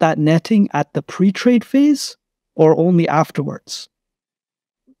define that netting at the pre-trade phase or only afterwards?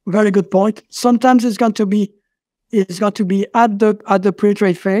 Very good point. Sometimes it's got to be at the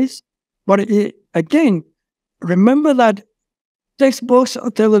pre-trade phase, but again, remember that textbooks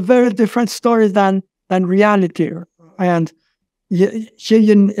tell a very different story than reality, and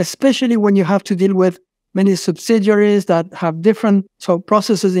especially when you have to deal with many subsidiaries that have different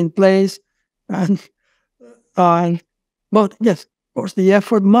processes in place, but yes, of course, the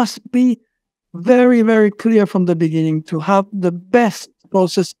effort must be very, very clear from the beginning to have the best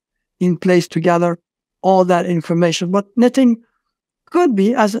process in place to gather all that information. But netting could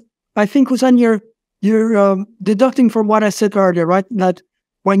be, as I think, Hussam, you're deducting from what I said earlier, right? That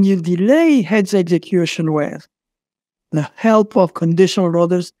when you delay hedge execution with the help of conditional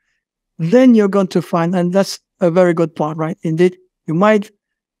orders, then you're going to find, and that's a very good point, right? Indeed, you might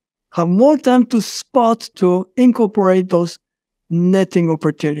have more time to spot, to incorporate those netting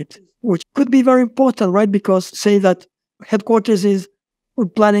opportunities, which could be very important, right? Because say that headquarters is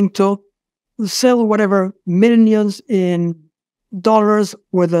planning to sell whatever millions in dollars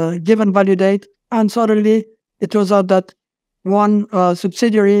with a given value date, and suddenly it turns out that one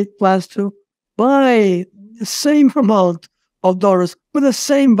subsidiary plans to buy the same amount of dollars with the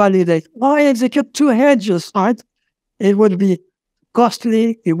same value date. Why execute two hedges, right? It would be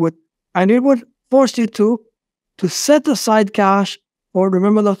costly. It would force you to set aside cash, or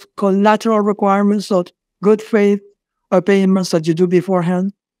remember the collateral requirements of good faith payments that you do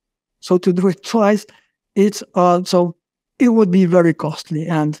beforehand. So to do it twice, it would be very costly.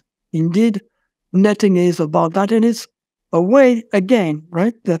 And indeed, netting is about that. And it's a way, again,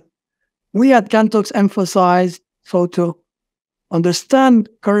 right, that we at Cantox emphasize so to understand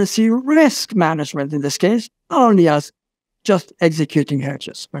currency risk management in this case, not only as just executing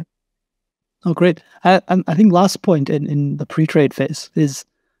hedges, right? Oh, great. I think last point in the pre-trade phase is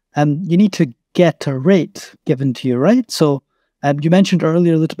you need to get a rate given to you, right? So you mentioned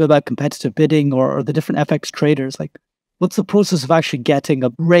earlier a little bit about competitive bidding or the different FX traders. Like, what's the process of actually getting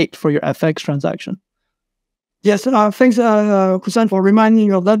a rate for your FX transaction? Yes, thanks, Hussam, for reminding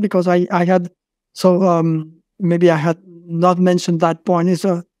me of that, because I had, maybe I had not mentioned that point. It's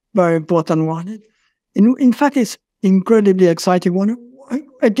a very important one. In fact, it's incredibly exciting one.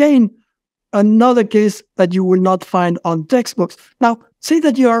 Again, another case that you will not find on textbooks. Now, say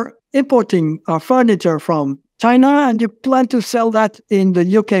that you are importing furniture from China and you plan to sell that in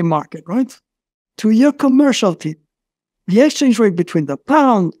the UK market, right? To your commercial team, the exchange rate between the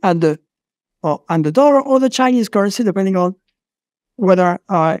pound and the dollar or the Chinese currency, depending on whether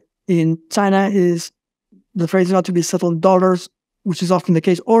in China is the trade is not to be settled in dollars, which is often the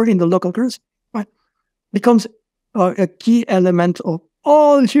case, or in the local currency, right, becomes a key element of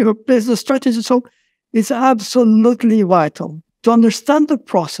all your business strategy. So it's absolutely vital to understand the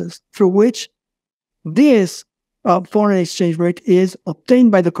process through which this foreign exchange rate is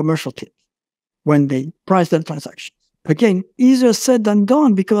obtained by the commercial team when they price their transactions. Again, easier said than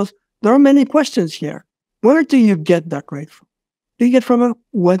done, because there are many questions here. Where do you get that rate from? Do you get from a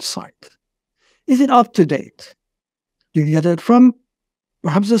website? Is it up to date? Do you get it from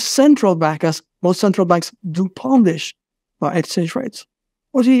perhaps a central bank, as most central banks do publish exchange rates?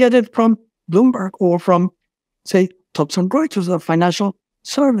 Or do you get it from Bloomberg or from, say, Thomson Reuters, a financial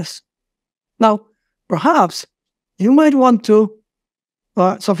service? Now, perhaps you might want to,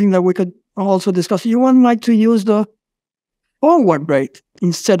 something that we could also discuss, you might like to use the forward rate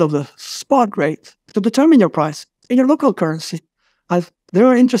instead of the spot rate to determine your price in your local currency. There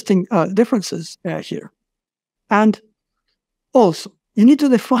are interesting differences here. And also, you need to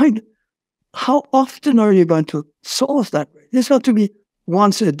define how often are you going to source that rate. It's got to be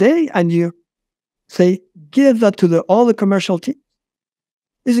once a day, and you say, give that to all the commercial teams.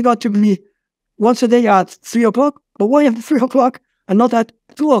 Is it got to be once a day at 3 o'clock? But why at 3 o'clock and not at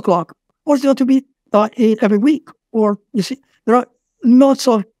 2 o'clock? Or is it got to be every week? Or, you see, there are lots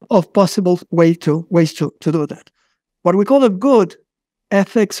of possible ways to do that. What we call a good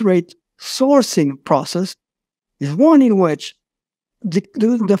FX rate sourcing process is one in which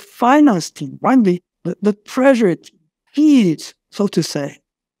the finance team, right, the treasury team, feeds, so to say,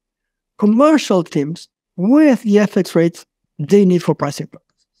 commercial teams with the FX rates they need for pricing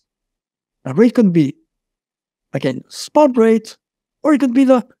purposes. A rate can be, again, spot rate, or it could be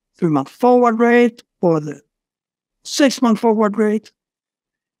the 3-month forward rate or the 6-month forward rate.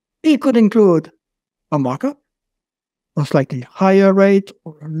 It could include a markup, a slightly higher rate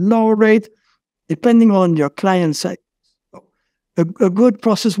or a lower rate, depending on your client segment. A good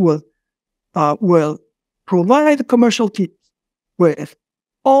process will provide the commercial teams with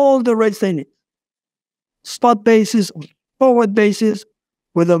all the rates they need, spot basis, forward basis,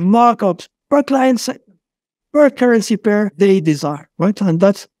 with a markup per client segment, per currency pair they desire, right? And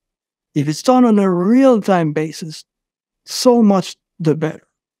that's, if it's done on a real-time basis, so much the better.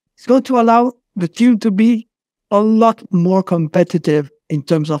 It's going to allow the team to be a lot more competitive in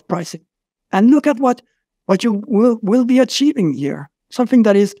terms of pricing. And look at what you will be achieving here. Something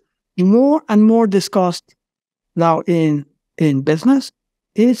that is more and more discussed now in business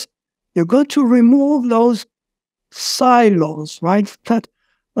is you're going to remove those silos, right?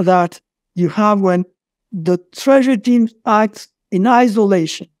 That you have when the treasury team acts in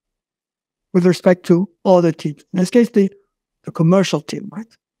isolation with respect to other teams. In this case, the commercial team, right?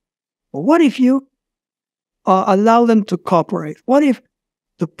 But what if you allow them to cooperate? What if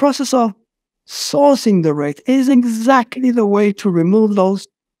the process of sourcing the rate is exactly the way to remove those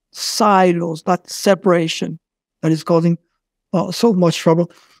silos, that separation that is causing so much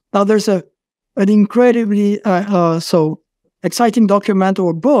trouble? Now, there's an incredibly exciting document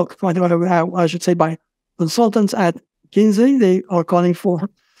or book, I should say, by consultants at Kinsey. They are calling for,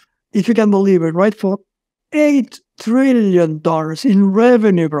 if you can believe it, right, for $8 trillion in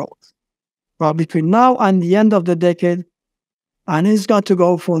revenue growth between now and the end of the decade. And it's got to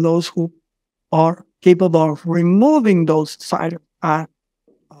go for those who are capable of removing those silos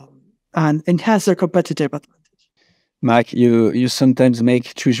and enhance their competitive advantage. Mark, you sometimes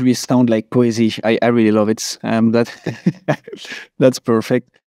make treasury sound like poesy. I really love it. That's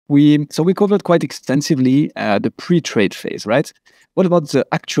perfect. We covered quite extensively the pre-trade phase, right? What about the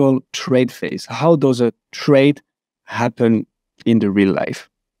actual trade phase? How does a trade happen in the real life?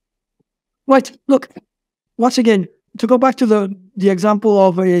 Right. Look, once again, to go back to the example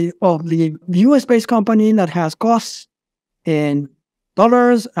of the US based company that has costs in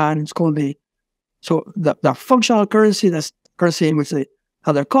dollars, and it's called the functional currency, that's currency in which they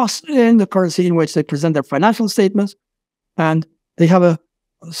have their costs in, the currency in which they present their financial statements, and they have a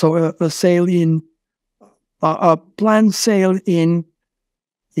sale in a planned sale in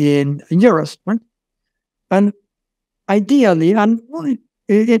euros, right? And ideally, and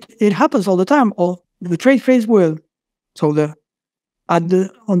it happens all the time. Or the trade phase will, on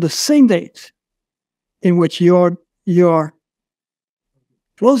the same date in which you're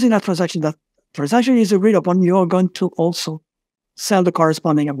closing that transaction is agreed upon, you're going to also sell the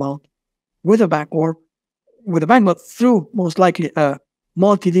corresponding amount with a bank, but through most likely a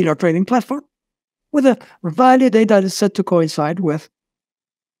multi-dealer trading platform with a value date that is set to coincide with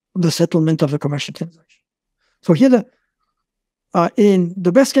the settlement of the commercial transaction. So here, in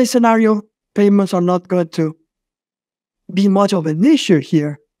the best case scenario, payments are not going to be much of an issue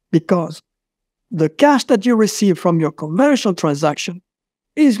here, because the cash that you receive from your commercial transaction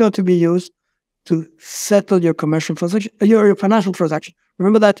is going to be used to settle your commercial transaction, your financial transaction.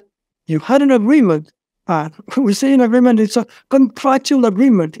 Remember that you had an agreement. We say an agreement, it's a contractual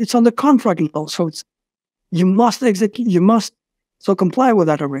agreement. It's on the contract level. So you must execute, you must comply with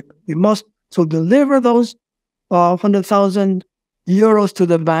that agreement. You must deliver those 100,000 euros to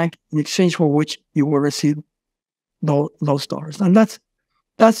the bank, in exchange for which you will receive those dollars. And that's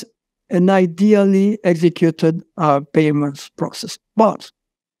an ideally executed payments process. But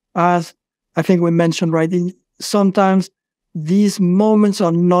as I think we mentioned, right, sometimes these moments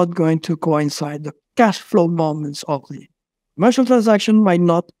are not going to coincide. The cash flow moments of the commercial transaction might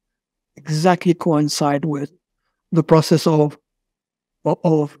not exactly coincide with the process with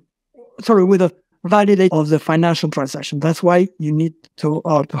the validate of the financial transaction. That's why you need to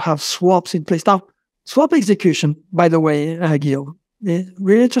have swaps in place. Now, swap execution, by the way, Guillaume, is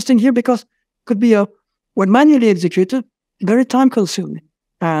really interesting here, because it could be when manually executed, very time consuming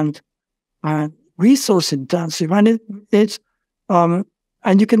and resource intensive, and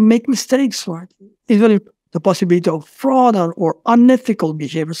and you can make mistakes, right? Even the possibility of fraud or unethical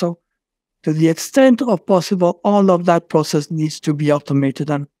behavior. So, to the extent of possible, all of that process needs to be automated,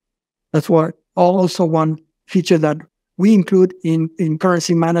 and that's why also one feature that we include in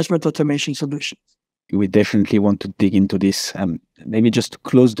currency management automation solutions. We definitely want to dig into this. Maybe just to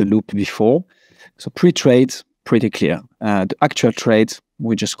close the loop before. So pre-trade, pretty clear. The actual trade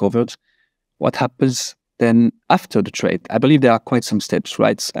we just covered. What happens then after the trade? I believe there are quite some steps,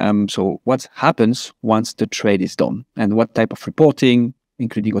 right? So what happens once the trade is done? And what type of reporting,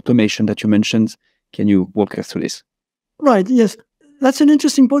 including automation that you mentioned, can you walk us through this? Right, yes. That's an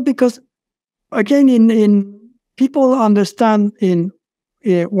interesting point, because again, in people understand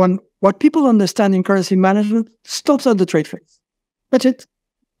what people understand in currency management stops at the trade phase. That's it.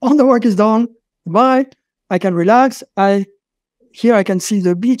 All the work is done. Bye. I can relax. Here I can see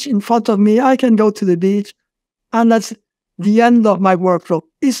the beach in front of me. I can go to the beach, and that's the end of my workflow.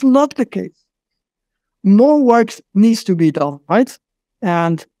 It's not the case. More work needs to be done, right?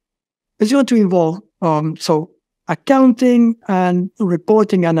 And it's going to involve accounting and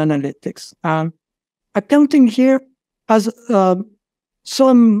reporting and analytics. Accounting here has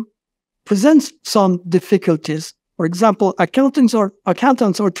presents some difficulties. For example, accountants are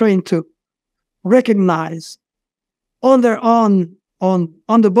trained to recognize on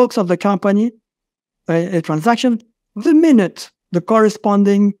the books of the company a transaction the minute the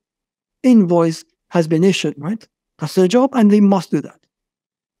corresponding invoice has been issued, right? That's their job, and they must do that.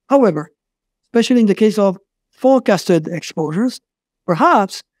 However, especially in the case of forecasted exposures,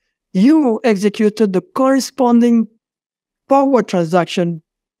 perhaps you executed the corresponding forward transaction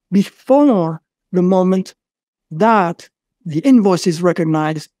before the moment that the invoice is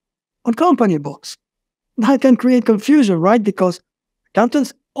recognized on company books. That can create confusion, right? Because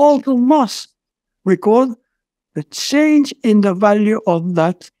accountants also must record the change in the value of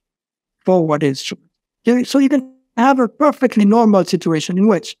that forward instrument. So you can have a perfectly normal situation in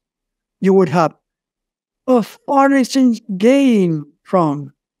which you would have a foreign exchange gain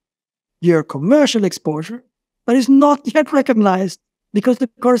from your commercial exposure that is not yet recognized because the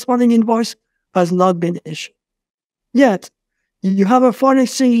corresponding invoice has not been issued. Yet, you have a foreign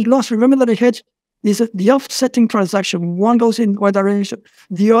exchange loss. Remember that a hedge is the offsetting transaction. One goes in one direction,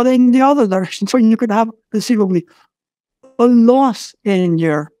 the other in the other direction. So you could have conceivably a loss in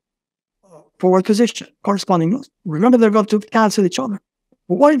your forward position, corresponding loss. Remember, they're going to cancel each other.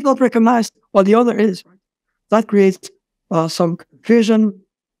 But one is not recognized while the other is. That creates some confusion.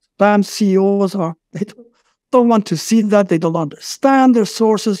 Sometimes CEOs they don't want to see that. They don't understand their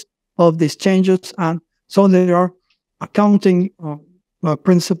sources of these changes. And so there are accounting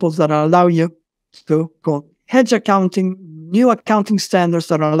principles that allow you to go hedge accounting, new accounting standards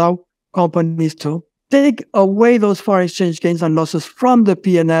that allow companies to take away those foreign exchange gains and losses from the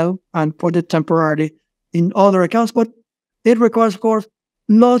P&L and put it temporarily in other accounts. But it requires, of course,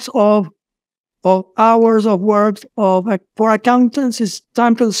 lots of hours of work. For accountants, it's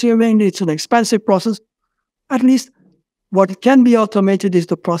time-consuming. It's an expensive process. At least what can be automated is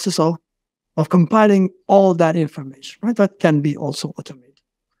the process of compiling all that information. Right, that can be also automated.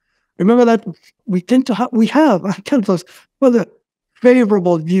 Remember that we have accountants with a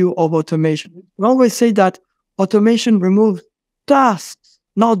favorable view of automation. We always say that automation removes tasks,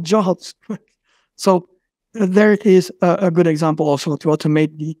 not jobs. So there is a good example also to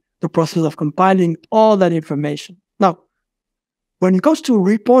automate the process of compiling all that information. Now, when it comes to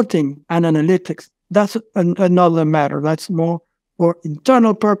reporting and analytics, that's another matter. That's more for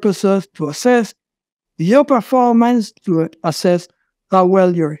internal purposes, to assess your performance, to assess how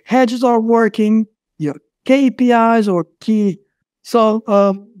well your hedges are working, your KPIs or key. So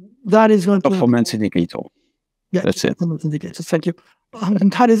that is going to... Performance indicator. Yeah, that's it. Performance indicators, thank you.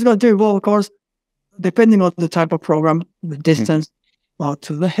 And that is going to involve, of course, depending on the type of program, the distance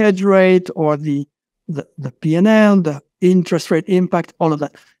to the hedge rate or the P&L, the interest rate impact, all of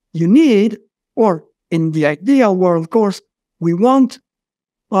that. You need, or in the ideal world, of course, we want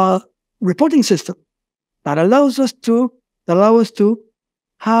a reporting system that allows us to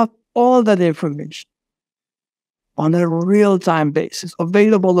have all that information on a real-time basis,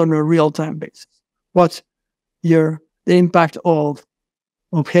 available on a real-time basis. What's the impact of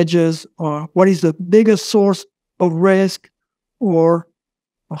hedges, or what is the biggest source of risk, or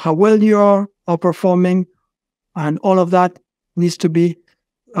how well you are performing, and all of that needs to be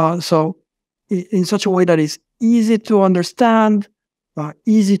so in such a way that is easy to understand,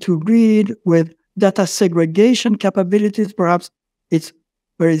 easy to read, with data segregation capabilities. Perhaps it's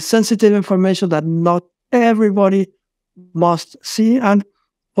very sensitive information that not everybody must see, and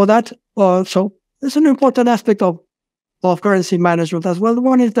for that, so it's an important aspect of currency management as well.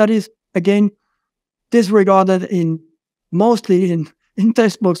 One is that is, again, disregarded mostly in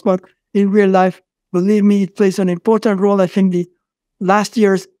textbooks, but in real life, believe me, it plays an important role. I think the last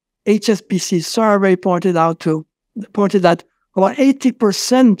year's HSBC survey pointed that about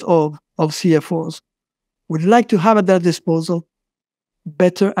 80% of CFOs would like to have at their disposal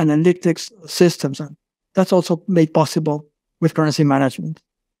better analytics systems, and that's also made possible with currency management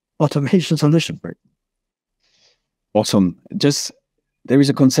automation solution. Awesome. There is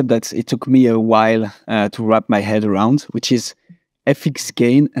a concept that it took me a while to wrap my head around, which is FX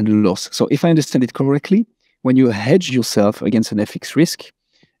gain and loss. So if I understand it correctly, when you hedge yourself against an FX risk,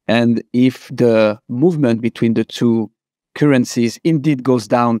 and if the movement between the two currencies indeed goes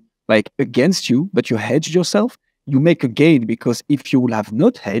down like against you, but you hedged yourself, you make a gain, because if you would have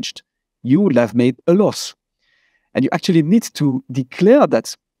not hedged, you would have made a loss. And you actually need to declare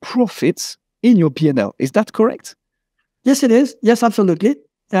that profits in your P&L. Is that correct? Yes, it is. Yes, absolutely.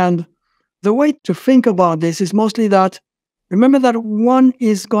 And the way to think about this is mostly that, remember that one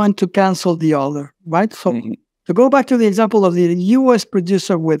is going to cancel the other, right? So to go back to the example of the US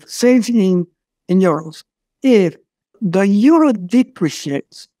producer with sales in euros, if the euro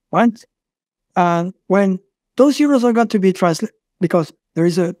depreciates, right? And when those euros are going to be translated, because there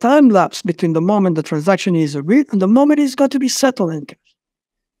is a time lapse between the moment the transaction is agreed and the moment it's going to be settled in cash.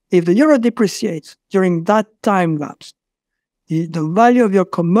 If the euro depreciates during that time lapse, the value of your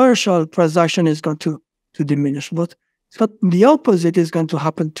commercial transaction is going to diminish. But the opposite is going to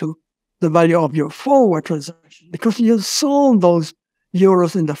happen to the value of your forward transaction, because you sold those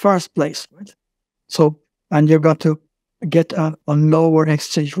euros in the first place, right? So, and you're going to get a lower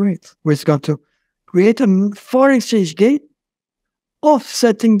exchange rate, which is going to create a foreign exchange gain,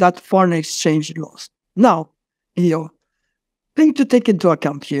 offsetting that foreign exchange loss. Now, the thing to take into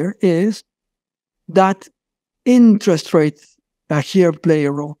account here is that interest rates here play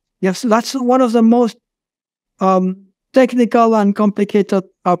a role. Yes, that's one of the most technical and complicated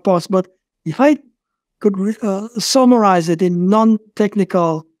parts. But if I could summarize it in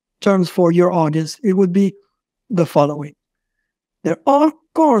non-technical terms for your audience, it would be the following. There are, of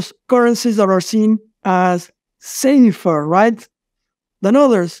course, currencies that are seen as safer, right, than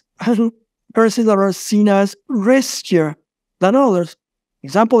others, and currencies that are seen as riskier than others.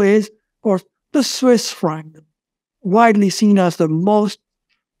 Example is, of course, the Swiss franc, widely seen as the most,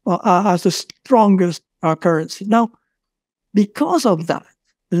 as the strongest currency. Now, because of that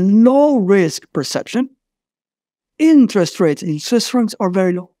low risk perception, interest rates in Swiss francs are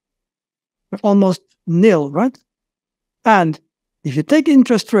very low, almost nil, right? And if you take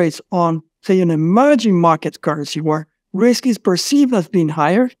interest rates on, say, an emerging market currency where risk is perceived as being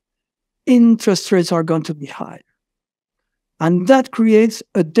higher, interest rates are going to be higher. And that creates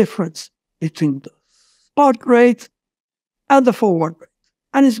a difference between the spot rate and the forward rate.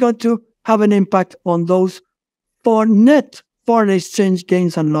 And it's going to have an impact on those net foreign exchange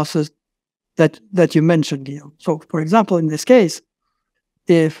gains and losses that you mentioned, Guillaume. So, for example, in this case,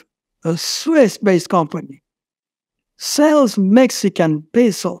 if a Swiss-based company sells Mexican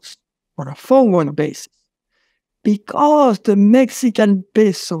pesos on a forward basis, because the Mexican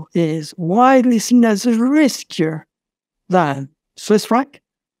peso is widely seen as riskier than Swiss franc,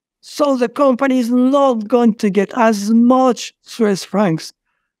 so the company is not going to get as much Swiss francs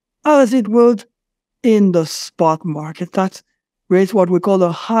as it would in the spot market. That creates what we call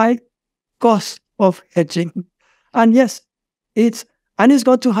a high cost of hedging. And yes, it's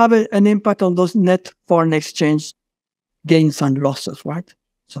going to have an impact on those net foreign exchange gains and losses, right?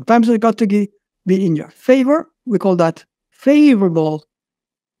 Sometimes it's got to be in your favor. We call that favorable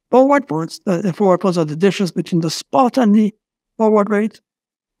forward points. The forward points are the difference between the spot and the forward rate,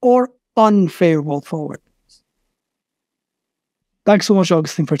 or unfavorable forward. Thanks so much,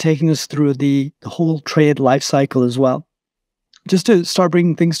 Augustine, for taking us through the whole trade life cycle as well. Just to start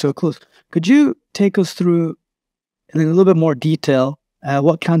bringing things to a close, could you take us through in a little bit more detail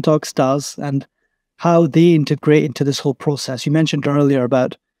what Cantox does and how they integrate into this whole process? You mentioned earlier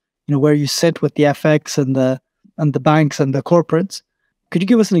about where you sit with the FX and the banks and the corporates. Could you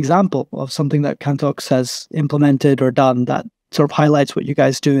give us an example of something that Cantox has implemented or done that sort of highlights what you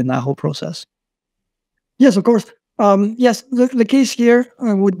guys do in that whole process? Yes, of course. Yes, the case here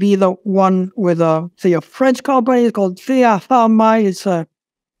would be the one with, say, a French company called Pharma. It's a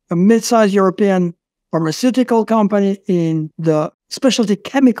mid-sized European pharmaceutical company in the specialty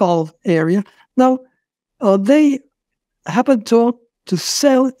chemical area. Now, they happen to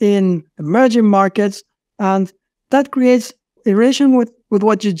sell in emerging markets, and that creates a relation with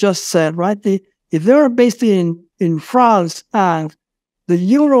what you just said, right? If they're based in France and the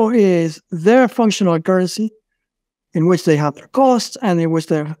euro is their functional currency, in which they have their costs and in which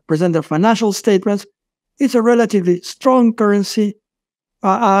they present their financial statements, it's a relatively strong currency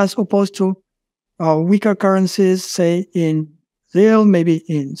as opposed to weaker currencies, say in Brazil, maybe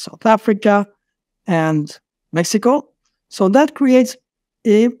in South Africa and Mexico. So that creates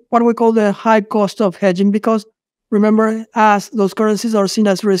what we call the high cost of hedging, because remember, as those currencies are seen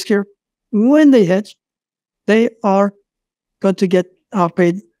as riskier, when they hedge, they are going to get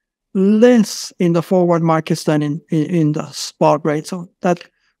paid less in the forward markets than in the spot rate. So that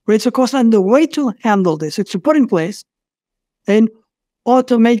creates a cost. And the way to handle this is to put in place an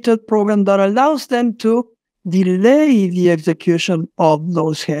automated program that allows them to delay the execution of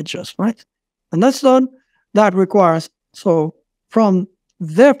those hedges, right? And that requires, so from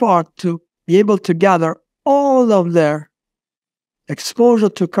their part, to be able to gather all of their exposure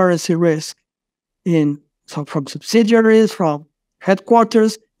to currency risk from subsidiaries, from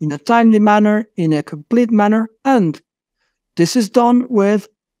headquarters, in a timely manner, in a complete manner. And this is done with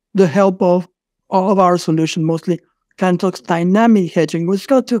the help of our solution, mostly Cantox dynamic hedging, which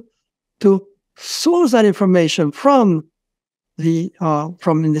got to source that information from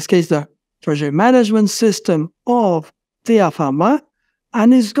in this case, the treasury management system of Pharma,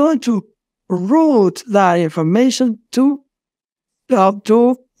 and is going to route that information to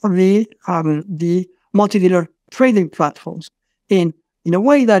the multi-dealer trading platforms in a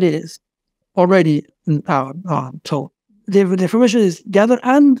way that is already so the information is gathered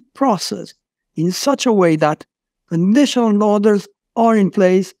and processed in such a way that conditional orders are in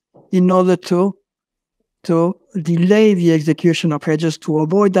place in order to delay the execution of hedges, to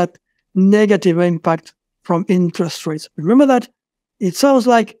avoid that negative impact from interest rates. Remember that it sounds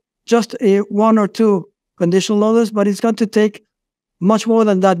like just one or two conditional orders, but it's going to take much more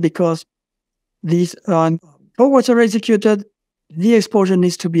than that, because these forwards are executed, the exposure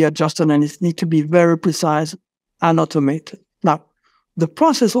needs to be adjusted, and it needs to be very precise and automated. Now, the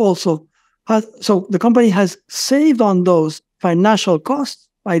process also so the company has saved on those financial costs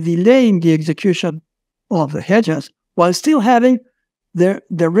by delaying the execution of the hedges while still having their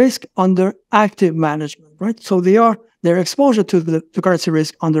risk under active management, right? So their exposure to the currency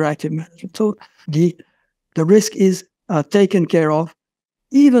risk under active management. So the risk is taken care of,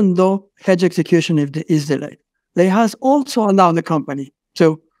 even though hedge execution is delayed. They has also allowed the company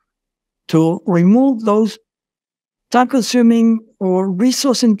to remove those time-consuming or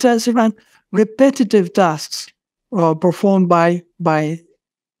resource-intensive and repetitive tasks performed by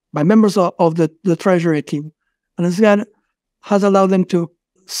members of the treasury team, and this has allowed them to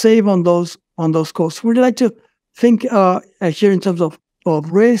save on those costs. We'd like to think here in terms of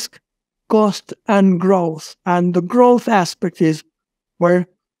risk, cost, and growth. And the growth aspect is where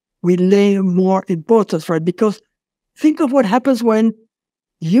we lay more importance, right? Because think of what happens when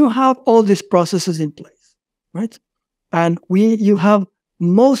you have all these processes in place, right? And you have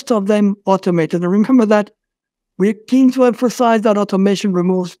most of them automated. And remember that we're keen to emphasize that automation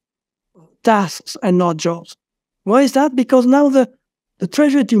removes tasks and not jobs. Why is that? Because now the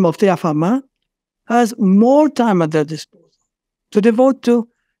treasury team of TFM has more time at their disposal to devote to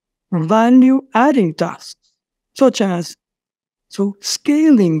value-adding tasks, such as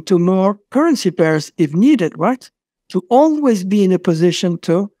scaling to more currency pairs if needed, right? To always be in a position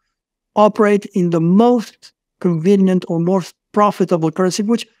to operate in the most convenient or most profitable currency,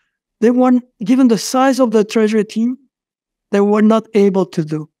 which they weren't, given the size of the treasury team, they were not able to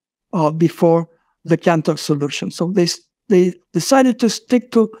do before the Cantor solution. So they decided to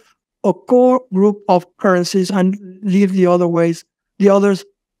stick to a core group of currencies and leave the others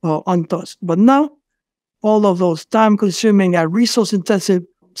untouched. But now, all of those time-consuming and resource-intensive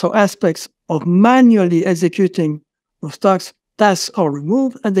aspects of manually executing those tasks are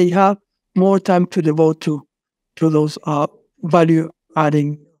removed, and they have more time to devote to those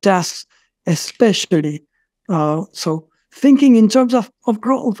value-adding tasks, especially. Thinking in terms of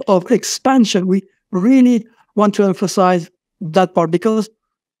growth, of expansion, we really want to emphasize that part, because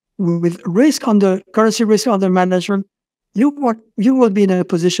with currency risk under management, you will be in a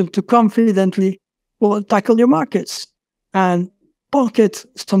position to confidently tackle your markets and pocket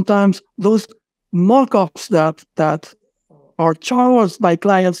sometimes those markups that are charged by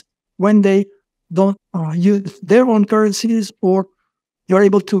clients when they don't use their own currencies, or you're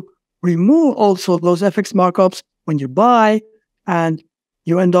able to remove also those FX markups when you buy, and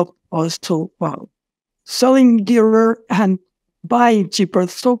you end up also selling dearer and buying cheaper.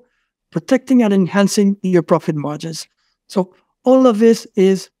 So protecting and enhancing your profit margins. So all of this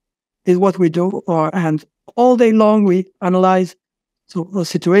is what we do, and all day long we analyze those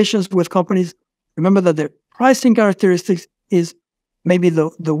situations with companies. Remember that their pricing characteristics is maybe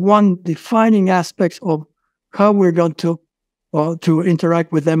the one defining aspect of how we're going to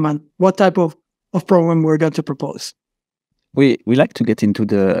interact with them and what type of program we're going to propose. We like to get into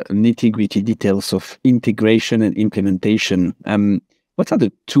the nitty-gritty details of integration and implementation. What are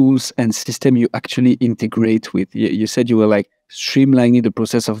the tools and system you actually integrate with? You said you were streamlining the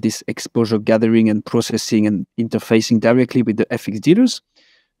process of this exposure gathering and processing and interfacing directly with the FX dealers.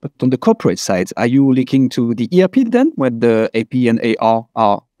 But on the corporate side, are you linking to the ERP then, where the AP and AR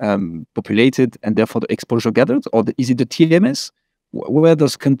are populated and therefore the exposure gathered? Or is it the TMS? Where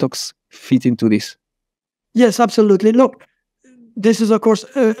does Cantox fit into this? Yes, absolutely. Look, this is, of course,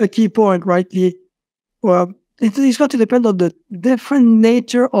 a key point, right? It's got to depend on the different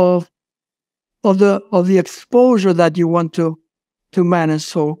nature of the exposure that you want to manage.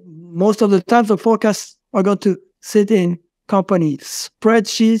 So most of the times the forecasts are going to sit in company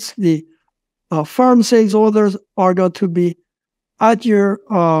spreadsheets. The firm sales orders are going to be at your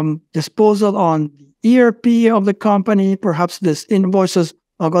disposal on the ERP of the company. Perhaps these invoices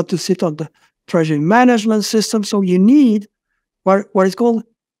are going to sit on the treasury management system. So you need what is called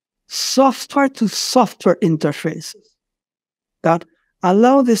software to software interfaces that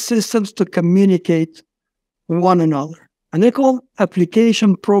allow the systems to communicate with one another. And they're called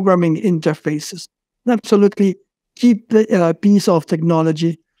application programming interfaces. Absolutely key piece of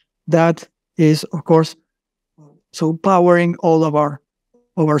technology that is, of course, powering all of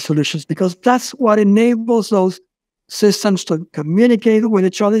our solutions, because that's what enables those systems to communicate with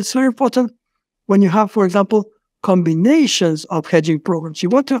each other. It's very important when you have, for example, combinations of hedging programs. You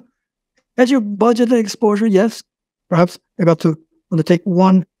want to hedge your budgeted exposure, yes. Perhaps you got to undertake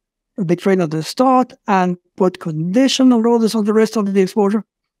one big trade at the start and put conditional orders on the rest of the exposure.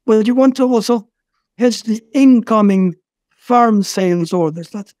 But you want to also hedge the incoming firm sales orders.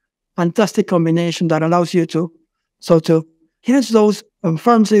 That's a fantastic combination that allows you to hedge those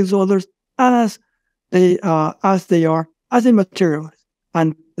firm sales orders as they materialize.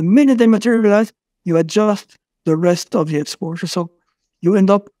 And the minute they materialize, you adjust the rest of the exposure. So you end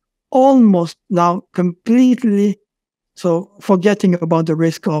up almost now completely forgetting about the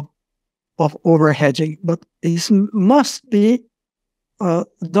risk of over-hedging. But this must be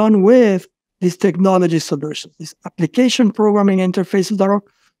done with these technology solutions, these application programming interfaces that are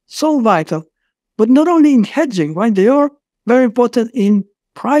so vital, but not only in hedging, right? They are very important in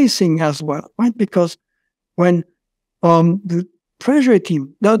pricing as well, right? Because when the treasury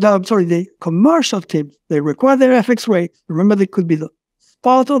team, the commercial teams, they require their FX rates. Remember, they could be the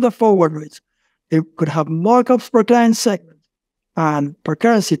spot or the forward rates. They could have markups per client segment and per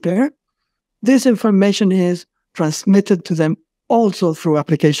currency pair. This information is transmitted to them also through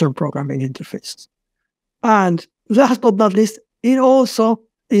application programming interfaces. And last but not least, it also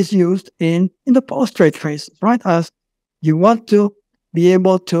is used in the post-trade phases, right? As you want to be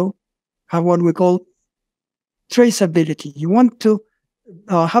able to have what we call traceability. You want to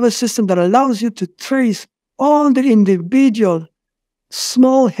have a system that allows you to trace all the individual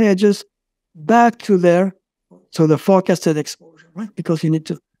small hedges back to the forecasted exposure, right? Because you need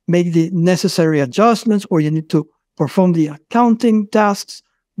to make the necessary adjustments, or you need to perform the accounting tasks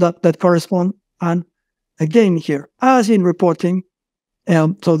that correspond. And again, here, as in reporting,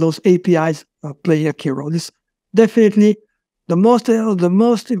 so those APIs play a key role. It's definitely the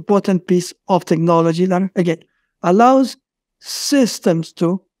most important piece of technology that, again, allows systems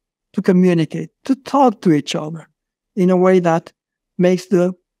to communicate, to talk to each other in a way that makes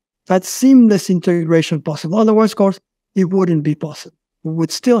that seamless integration possible. Otherwise, of course, it wouldn't be possible. We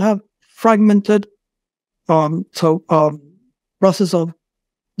would still have fragmented different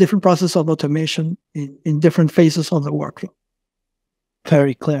process of automation in different phases of the workflow.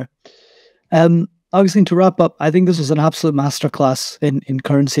 Very clear. Augustine, to wrap up, I think this was an absolute masterclass in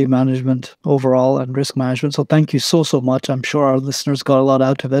currency management overall and risk management. So thank you so much. I'm sure our listeners got a lot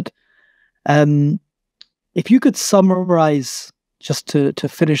out of it. If you could summarize, just to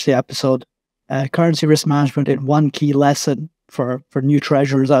finish the episode, currency risk management in one key lesson for new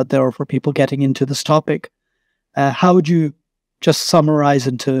treasurers out there, or for people getting into this topic, how would you just summarize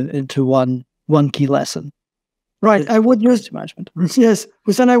into one key lesson? Right, I would use management. Yes,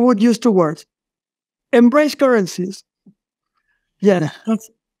 Hussam, I would use two words: embrace currencies. Yeah,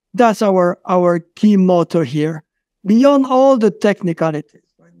 that's our key motto here. Beyond all the technicalities,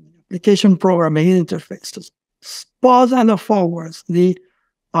 right? Application programming interfaces, spots and forwards, the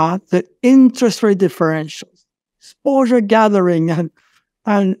interest rate differentials, exposure gathering,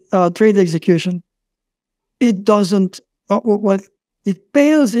 and trade execution. It doesn't. It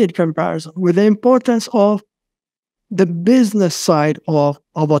pales in comparison with the importance of the business side of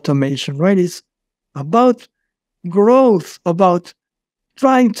automation, right? It's about growth, about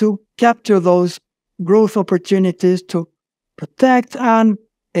trying to capture those growth opportunities to protect and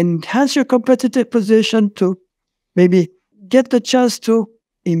enhance your competitive position, to maybe get the chance to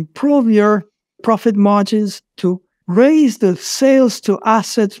improve your profit margins, to raise the sales to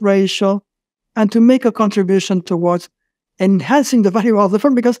assets ratio, and to make a contribution towards enhancing the value of the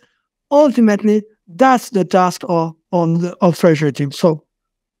firm, because ultimately that's the task of treasury team. So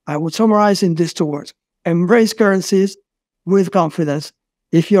I would summarize in these two words: embrace currencies with confidence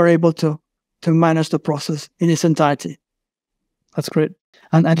if you're able to manage the process in its entirety. That's great.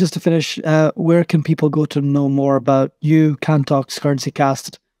 And just to finish, where can people go to know more about you, Cantox, Currency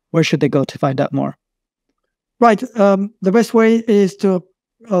Cast? Where should they go to find out more? Right. The best way is to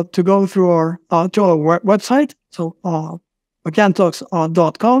go through our website, so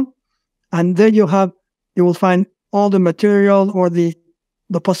cantox.com, and there you will find all the material, or the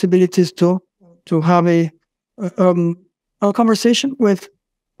possibilities to have a conversation with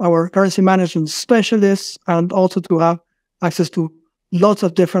our currency management specialists, and also to have access to lots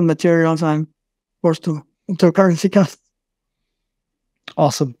of different materials, and of course to Currency Cast.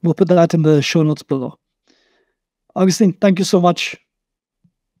 Awesome. We'll put that in the show notes below. Augustine, thank you so much.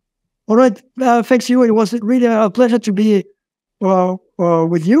 All right. Thanks you. It was really a pleasure to be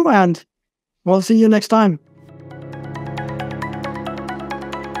with you, and we'll see you next time.